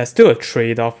there's still a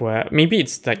trade-off where maybe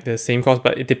it's like the same cost,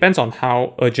 but it depends on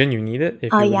how urgent you need it.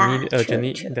 If you need it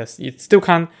urgently, true. It still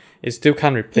can't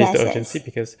replace the urgency,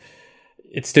 because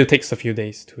it still takes a few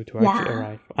days to actually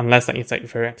arrive, unless like it's like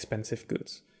very expensive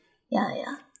goods.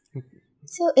 Yeah.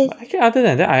 So if But actually, other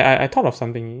than that, I thought of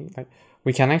something like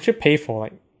we can actually pay for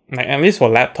like at least for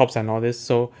laptops and all this.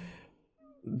 So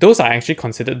those are actually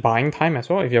considered buying time as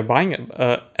well. If you're buying it,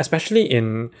 especially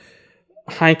in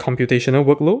high computational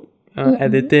workload,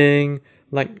 editing,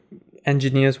 like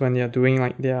engineers when they're doing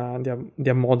like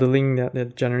their modeling, they're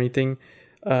generating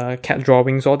CAD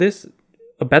drawings, all this,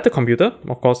 a better computer,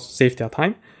 of course, save their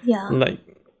time. Yeah. Like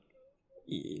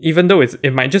even though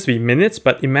it might just be minutes,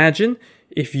 but imagine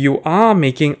if you are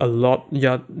making a lot,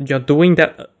 you're doing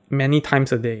that many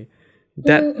times a day.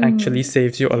 That actually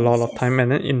saves you a lot of time,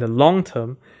 and then in the long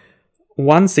term,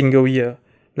 one single year,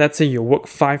 let's say you work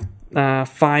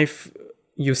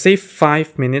you save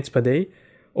 5 minutes per day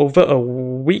over a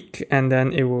week, and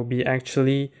then it will be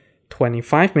actually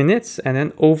 25 minutes, and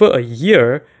then over a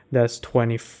year, there's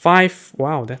 25.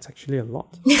 Wow, that's actually a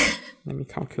lot. Let me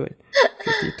calculate.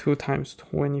 52 times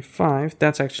 25,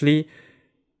 that's actually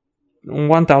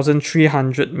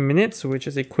 1,300 minutes, which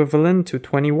is equivalent to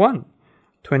 21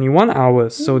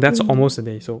 hours. So that's almost a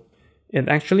day. So it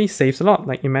actually saves a lot.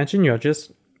 Like imagine you're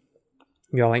just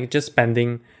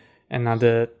spending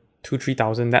another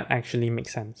 2,000-3,000. That actually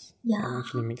makes sense. That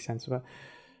actually makes sense. But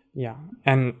yeah,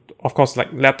 and of course,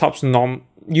 like laptops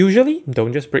usually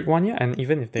don't just break 1 year, and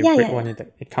even if they break 1 year,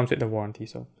 it comes with the warranty.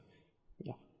 So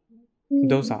yeah,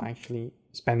 those are actually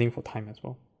spending for time as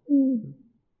well.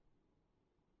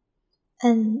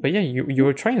 But yeah, you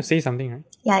were trying to say something, right?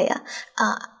 Yeah.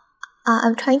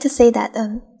 I'm trying to say that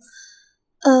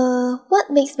what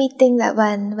makes me think that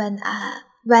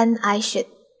when I should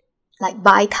like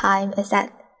buy time is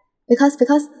that because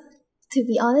to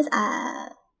be honest,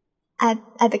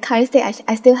 at the current stage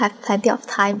I still have plenty of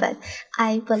time, but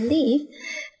I believe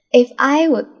if I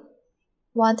would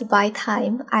want to buy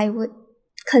time, I would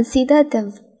consider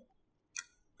the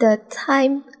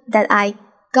time that I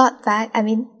got back. I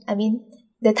mean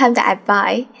the time that I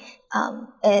buy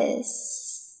is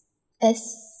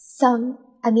some,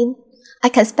 I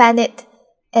can spend it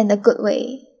in a good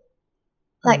way.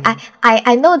 Like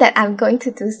I know that I'm going to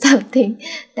do something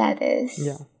that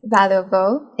is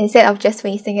valuable instead of just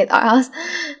wasting it, or else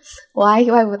why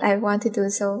would I want to do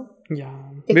so? Yeah.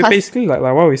 Because basically like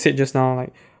what we said just now,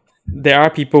 like there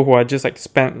are people who are just like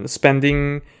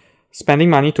spending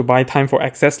money to buy time for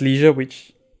excess leisure,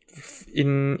 which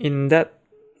in that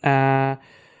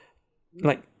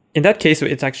like in that case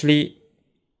it's actually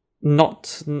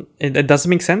not, it doesn't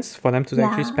make sense for them to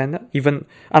actually spend that, even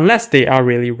unless they are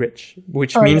really rich,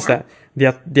 which means that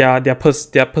their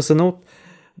personal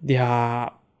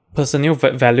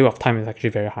value of time is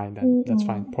actually very high. Then that's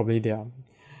fine. Probably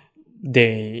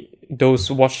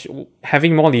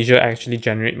having more leisure actually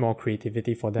generate more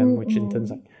creativity for them, which in turn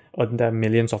like earn them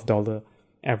millions of dollars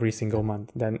every single month.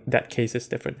 Then that case is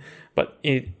different. But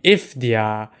if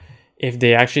they're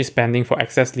actually spending for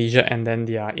excess leisure and then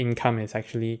their income is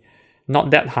actually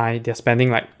not that high, they're spending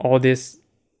like all this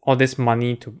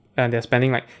money to, they're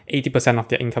spending like 80% of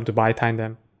their income to buy time,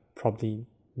 then probably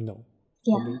no.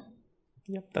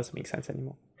 Doesn't make sense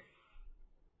anymore.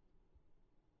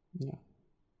 Yeah.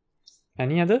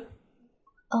 Any other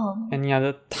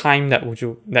time that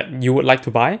you would like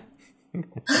to buy?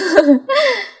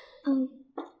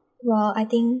 Well, I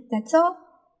think that's all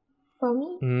for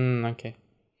me. Okay.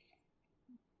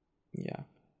 Yeah.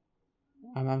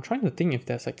 I'm trying to think if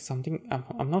there's like something,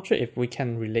 I'm not sure if we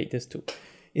can relate this to.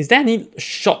 Is there any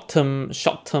short term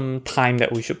time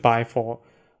that we should buy for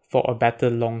a better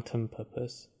long term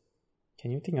purpose?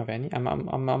 Can you think of any?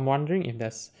 I'm wondering if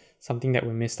there's something that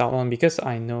we missed out on, because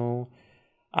I know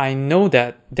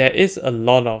that there is a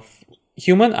lot of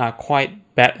humans are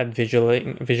quite bad at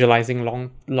visualizing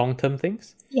long term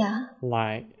things. Yeah.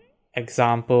 Like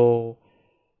example,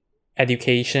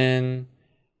 education.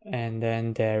 And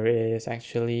then there is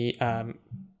actually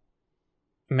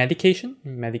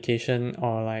medication,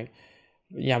 or like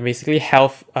basically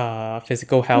health,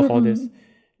 physical health. All this,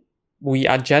 we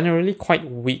are generally quite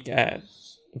weak at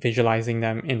visualizing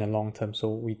them in the long term,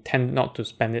 so we tend not to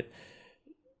spend it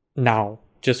now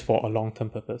just for a long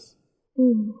term purpose.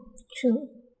 True.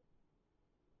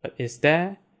 But is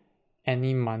there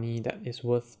any money that is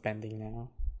worth spending now,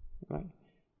 like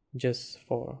just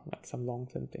for like some long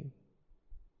term thing?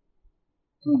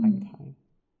 Buying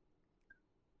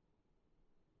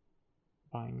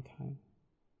time.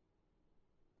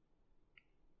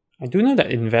 I do know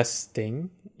that investing,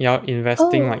 like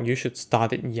you should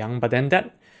start it young, but then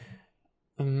that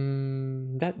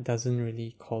doesn't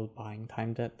really call buying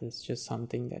time. That is just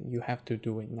something that you have to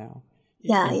do it now.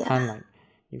 You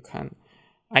can't.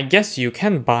 I guess you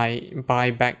can buy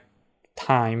back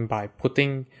time by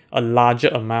putting a larger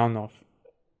amount of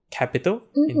capital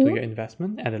into your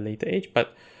investment at a later age.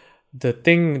 But the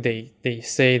thing they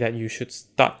say that you should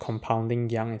start compounding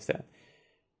young is that,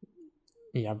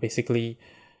 basically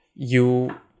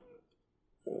you,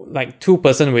 like two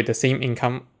person with the same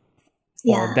income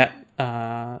for that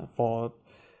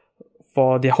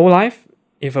for their whole life.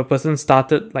 If a person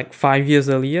started like 5 years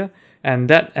earlier, and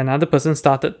that another person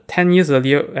started 10 years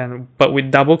earlier, but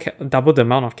with double the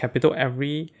amount of capital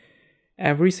every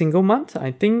single month,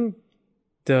 I think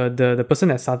the person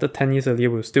that started 10 years earlier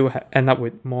will still end up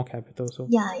with more capital. So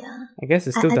I guess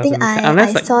it still doesn't make sense.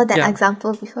 Unless I saw that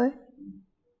example before.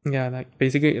 Yeah, like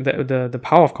basically the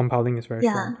power of compounding is very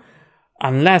strong.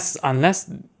 Unless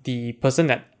the person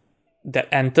that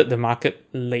entered the market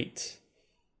late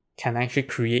can actually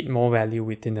create more value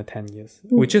within the 10 years,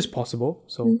 which is possible.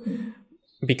 So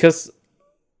because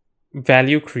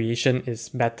value creation is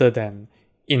better than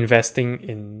investing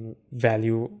in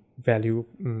value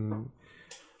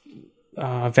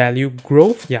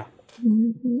growth.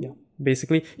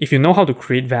 Basically, if you know how to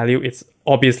create value, it's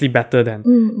obviously better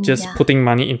than just putting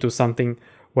money into something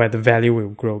where the value will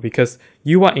grow, because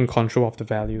you are in control of the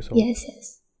value. So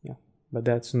but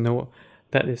that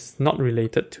is not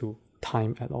related to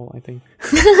time at all, I think.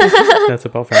 That's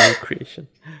about value creation.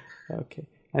 Okay,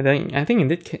 I think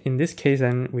in this case,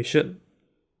 then we should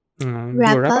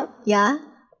wrap up.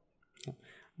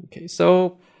 Okay,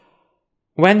 so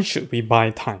when should we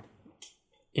buy time?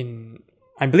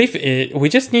 I believe we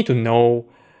just need to know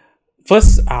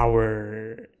first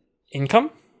our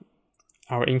income.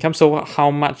 So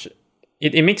how much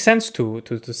it makes sense to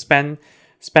spend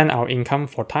our income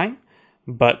for time,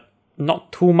 but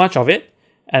not too much of it.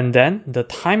 And then the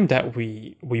time that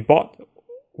we bought,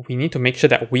 we need to make sure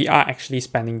that we are actually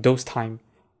spending those time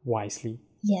wisely.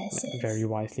 Yes. Very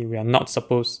wisely. We are not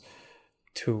supposed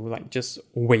to like just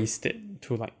waste it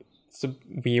to like, so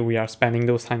we are spending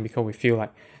those time because we feel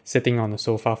like sitting on the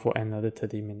sofa for another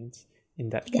 30 minutes. In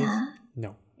that case,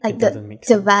 no. Like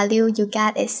the value you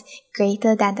get is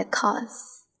greater than the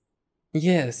cost.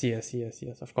 Yes.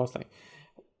 Of course, like,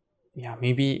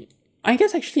 maybe, I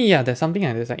guess actually, there's something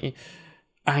like this. Like,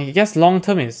 I guess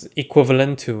long-term is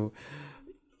equivalent to,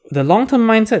 the long-term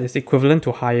mindset is equivalent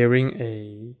to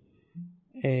hiring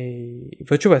a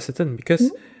virtual assistant,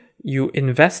 because you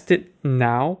invest it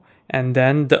now, and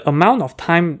then the amount of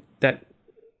time that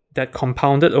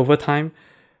compounded over time,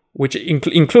 which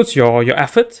includes your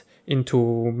effort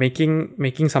into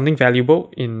making something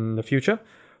valuable in the future,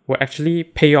 will actually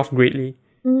pay off greatly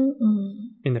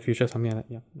in the future. Something like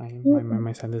that.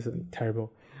 My sentence is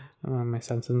terrible. My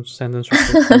sentence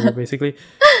structure. So basically,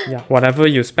 whatever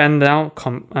you spend now,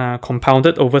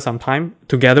 compounded over some time,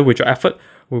 together with your effort,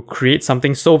 will create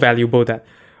something so valuable that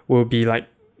will be like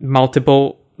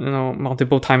multiple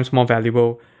times more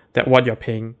valuable than what you're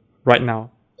paying right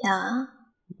now.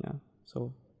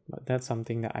 So, but that's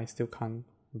something that I still can't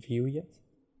view yet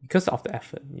because of the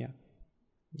effort.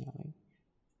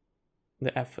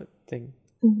 The effort thing.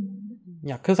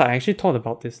 Because I actually thought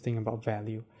about this thing about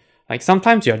value. Like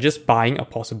sometimes you're just buying a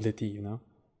possibility,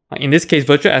 Like in this case,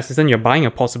 virtual assistant, you're buying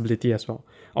a possibility as well.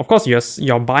 Of course,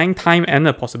 you're buying time and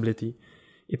a possibility.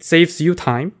 It saves you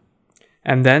time,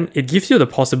 and then it gives you the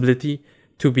possibility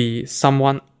to be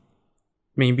someone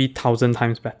maybe 1,000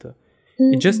 times better.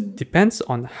 It just depends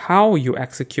on how you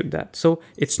execute that. So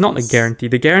it's not a guarantee.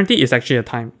 The guarantee is actually a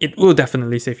time. It will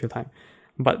definitely save you time.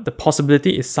 But the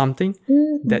possibility is something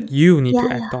that you need to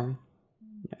act on.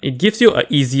 It gives you an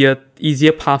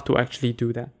easier path to actually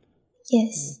do that.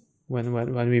 Yes. When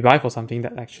we buy for something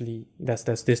that actually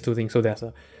there's these two things. So there's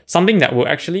something that will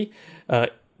actually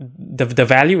the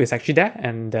value is actually there,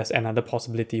 and there's another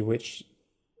possibility which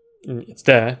it's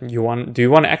there. Do you want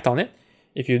to act on it?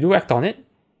 If you do act on it,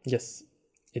 yes,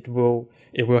 it will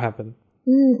happen.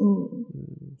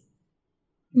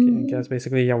 I guess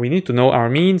basically, we need to know our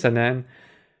means, and then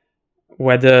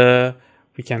whether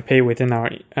we can pay within our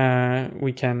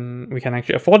we can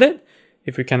actually afford it.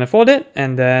 If we can afford it,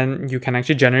 and then you can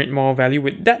actually generate more value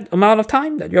with that amount of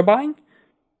time that you're buying,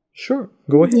 sure,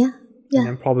 go ahead. And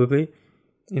then probably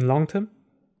in long term,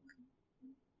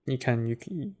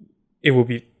 it will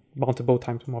be multiple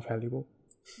times more valuable.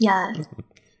 But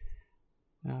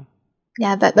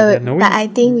I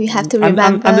think we have to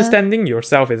remember understanding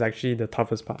yourself is actually the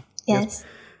toughest part. Yes.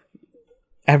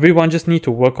 Everyone just need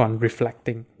to work on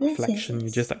reflection. Yes. You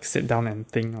just like sit down and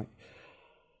think like,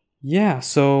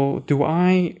 so do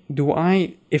I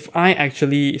if I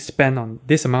actually spend on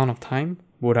this amount of time,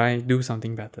 would I do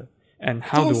something better? And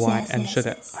how do I ensure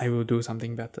that I will do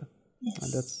something better?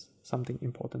 That's something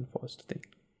important for us to think.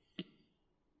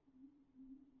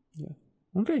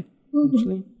 Okay,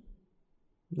 actually,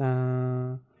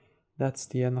 that's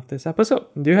the end of this episode.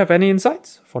 Do you have any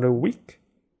insights for the week?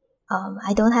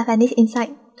 I don't have any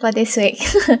insight for this week.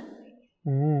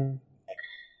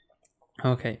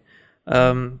 Okay.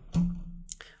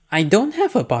 I don't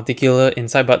have a particular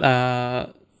insight, but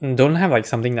don't have like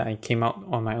something that I came out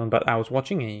on my own. But I was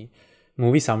watching a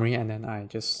movie summary, and then I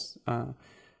just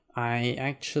I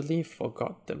actually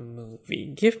forgot the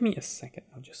movie. Give me a second.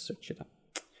 I'll just search it up.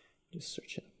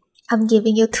 I'm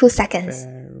giving you 2 seconds.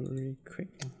 Very quick.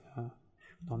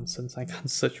 Nonsense. I can't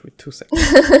search with 2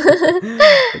 seconds.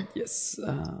 But yes,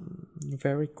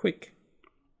 very quick.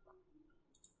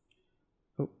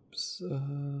 Oops.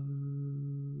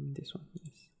 This one.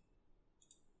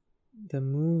 The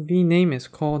movie name is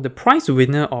called The Prize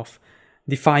Winner of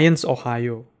Defiance,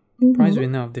 Ohio. Prize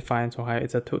Winner of Defiance, Ohio.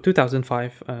 It's a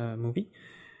 2005 movie.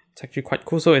 It's actually quite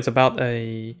cool. So it's about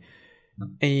a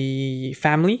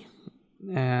family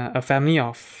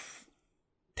of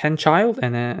 10 child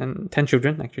and 10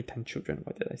 children. Actually, 10 children.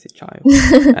 Why did I say child?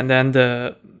 And then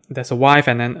there's a wife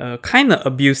and then a kind of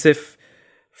abusive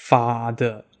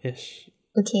father-ish.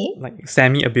 Okay. Like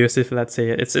semi-abusive, let's say.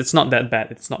 It's not that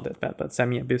bad. It's not that bad, but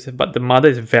semi-abusive. But the mother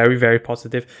is very, very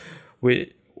positive,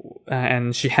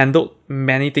 and she handled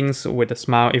many things with a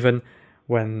smile, even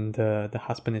when the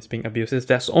husband is being abusive.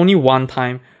 There's only one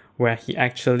time where he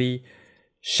actually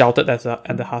shouted at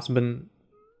the husband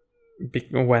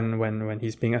when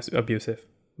he's being abusive.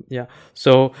 Yeah.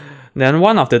 So then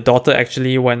one of the daughter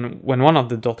actually, when one of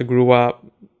the daughter grew up,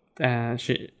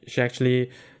 she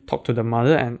actually talked to the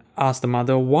mother and asked the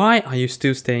mother, why are you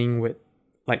still staying with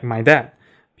like my dad?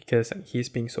 Because he's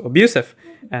being so abusive,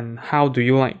 and how do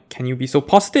you can you be so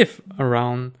positive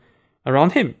around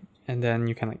him? And then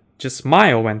you can just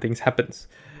smile when things happens.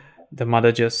 The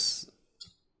mother just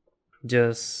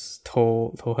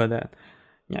told her that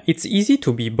it's easy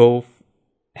to be both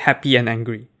happy and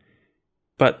angry,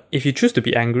 but if you choose to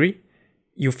be angry,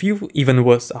 you feel even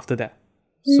worse after that.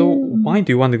 So why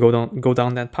do you want to go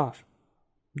down that path?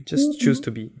 Just choose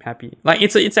to be happy.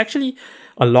 It's actually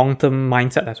a long-term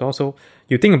mindset as well. So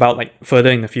you think about further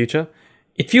in the future.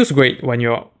 It feels great when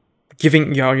you're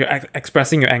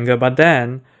expressing your anger, but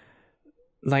then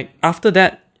after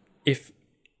that, if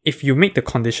you make the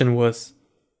condition worse,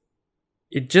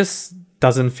 it just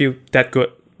doesn't feel that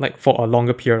good for a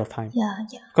longer period of time. Yeah.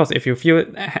 Because if you feel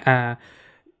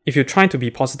if you try to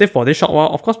be positive for this short while,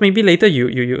 of course maybe later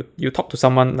you talk to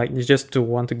someone you just to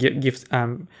want to give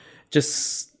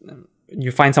just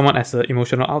you find someone as an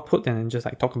emotional output and then just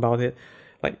talk about it.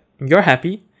 You're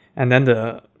happy, and then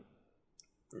the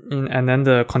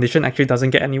condition actually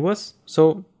doesn't get any worse.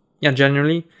 So yeah,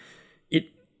 generally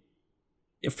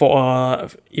if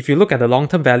you look at the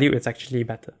long-term value, it's actually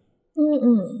better.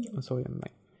 So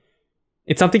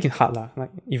it's something hard lah.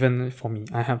 Even for me,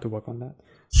 I have to work on that.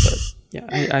 But yeah,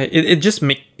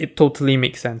 it totally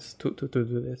makes sense to do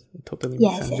this. It totally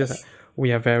makes sense. Yes. Just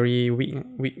we are very weak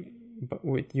but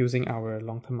with using our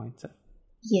long-term mindset.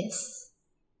 Yes.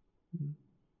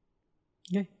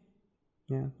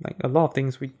 Yeah, a lot of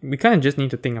things we kind of just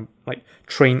need to think of,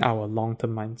 train our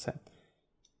long-term mindset.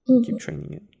 Keep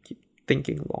training it. Keep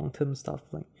thinking long-term stuff.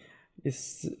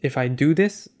 If I do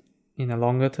this in a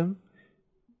longer term,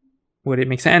 would it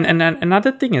make sense? And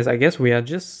another thing is, I guess we are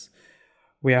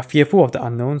fearful of the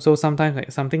unknown. So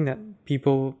sometimes something that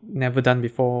people never done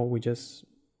before, we just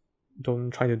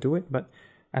don't try to do it. But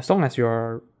as long as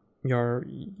you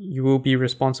will be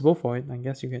responsible for it, I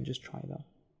guess you can just try it out.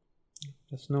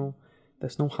 There's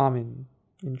no harm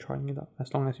in trying it out,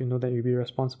 as long as you know that you'll be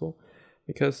responsible,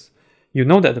 because you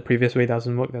know that the previous way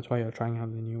doesn't work. That's why you're trying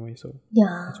out the new way. So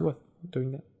yeah, it's worth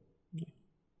doing that. Yeah.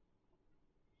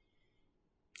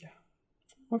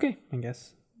 Okay, I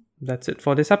guess that's it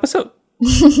for this episode.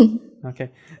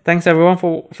 Okay, thanks everyone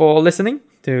for listening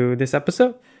to this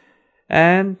episode,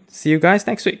 and see you guys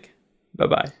next week.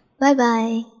 Bye-bye.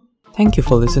 Bye-bye. Thank you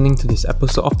for listening to this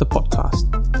episode of the podcast.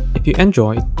 If you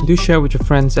enjoyed, do share with your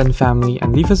friends and family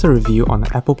and leave us a review on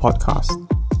the Apple Podcast.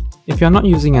 If you are not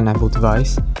using an Apple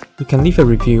device, you can leave a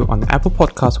review on the Apple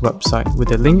Podcast website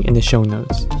with a link in the show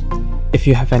notes. If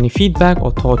you have any feedback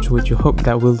or thoughts which you hope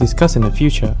that we'll discuss in the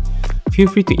future, feel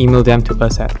free to email them to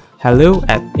us at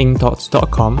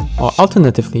hello@incthoughts.com, or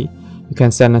alternatively, you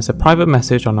can send us a private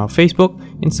message on our Facebook,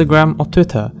 Instagram or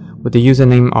Twitter with the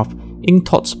username of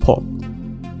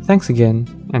incthoughtspod. Thanks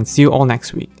again, and see you all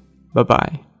next week.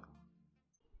 Bye-bye.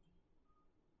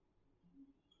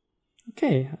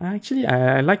 Okay, actually,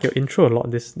 I like your intro a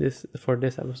lot. This for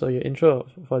this episode, your intro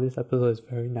for this episode is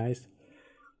very nice.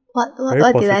 What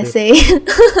did I say?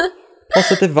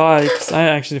 Positive vibes. I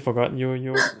actually forgot.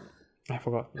 I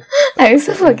forgot. I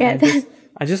also forget that.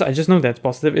 I just know that's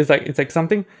positive. It's like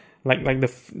something like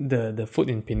the food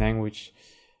in Penang, which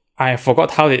I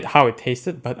forgot how it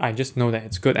tasted, but I just know that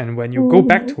it's good. And when you go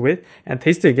back to it and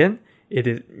taste it again,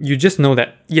 you just know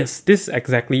that yes, this is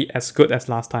exactly as good as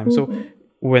last time. So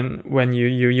when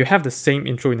you have the same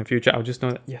intro in the future, I'll just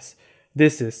know that yes,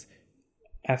 this is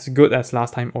as good as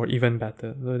last time or even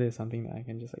better. So there's something that I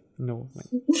can just like know. Like,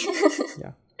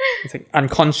 yeah, it's like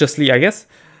unconsciously, I guess.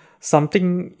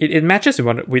 Something it matches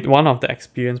with one of the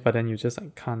experience, but then you just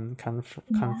like can't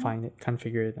find it, can't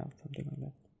figure it out, something like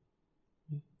that.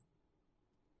 Yeah.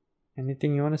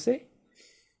 Anything you want to say?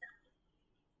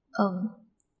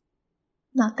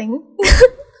 Nothing.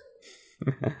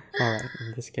 All right.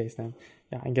 In this case, then,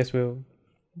 yeah, I guess we'll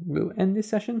end this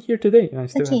session here today. I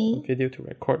still have a video to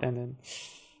record and then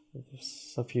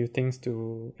a few things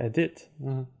to edit.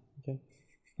 Okay.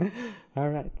 All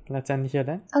right. Let's end here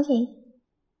then. Okay.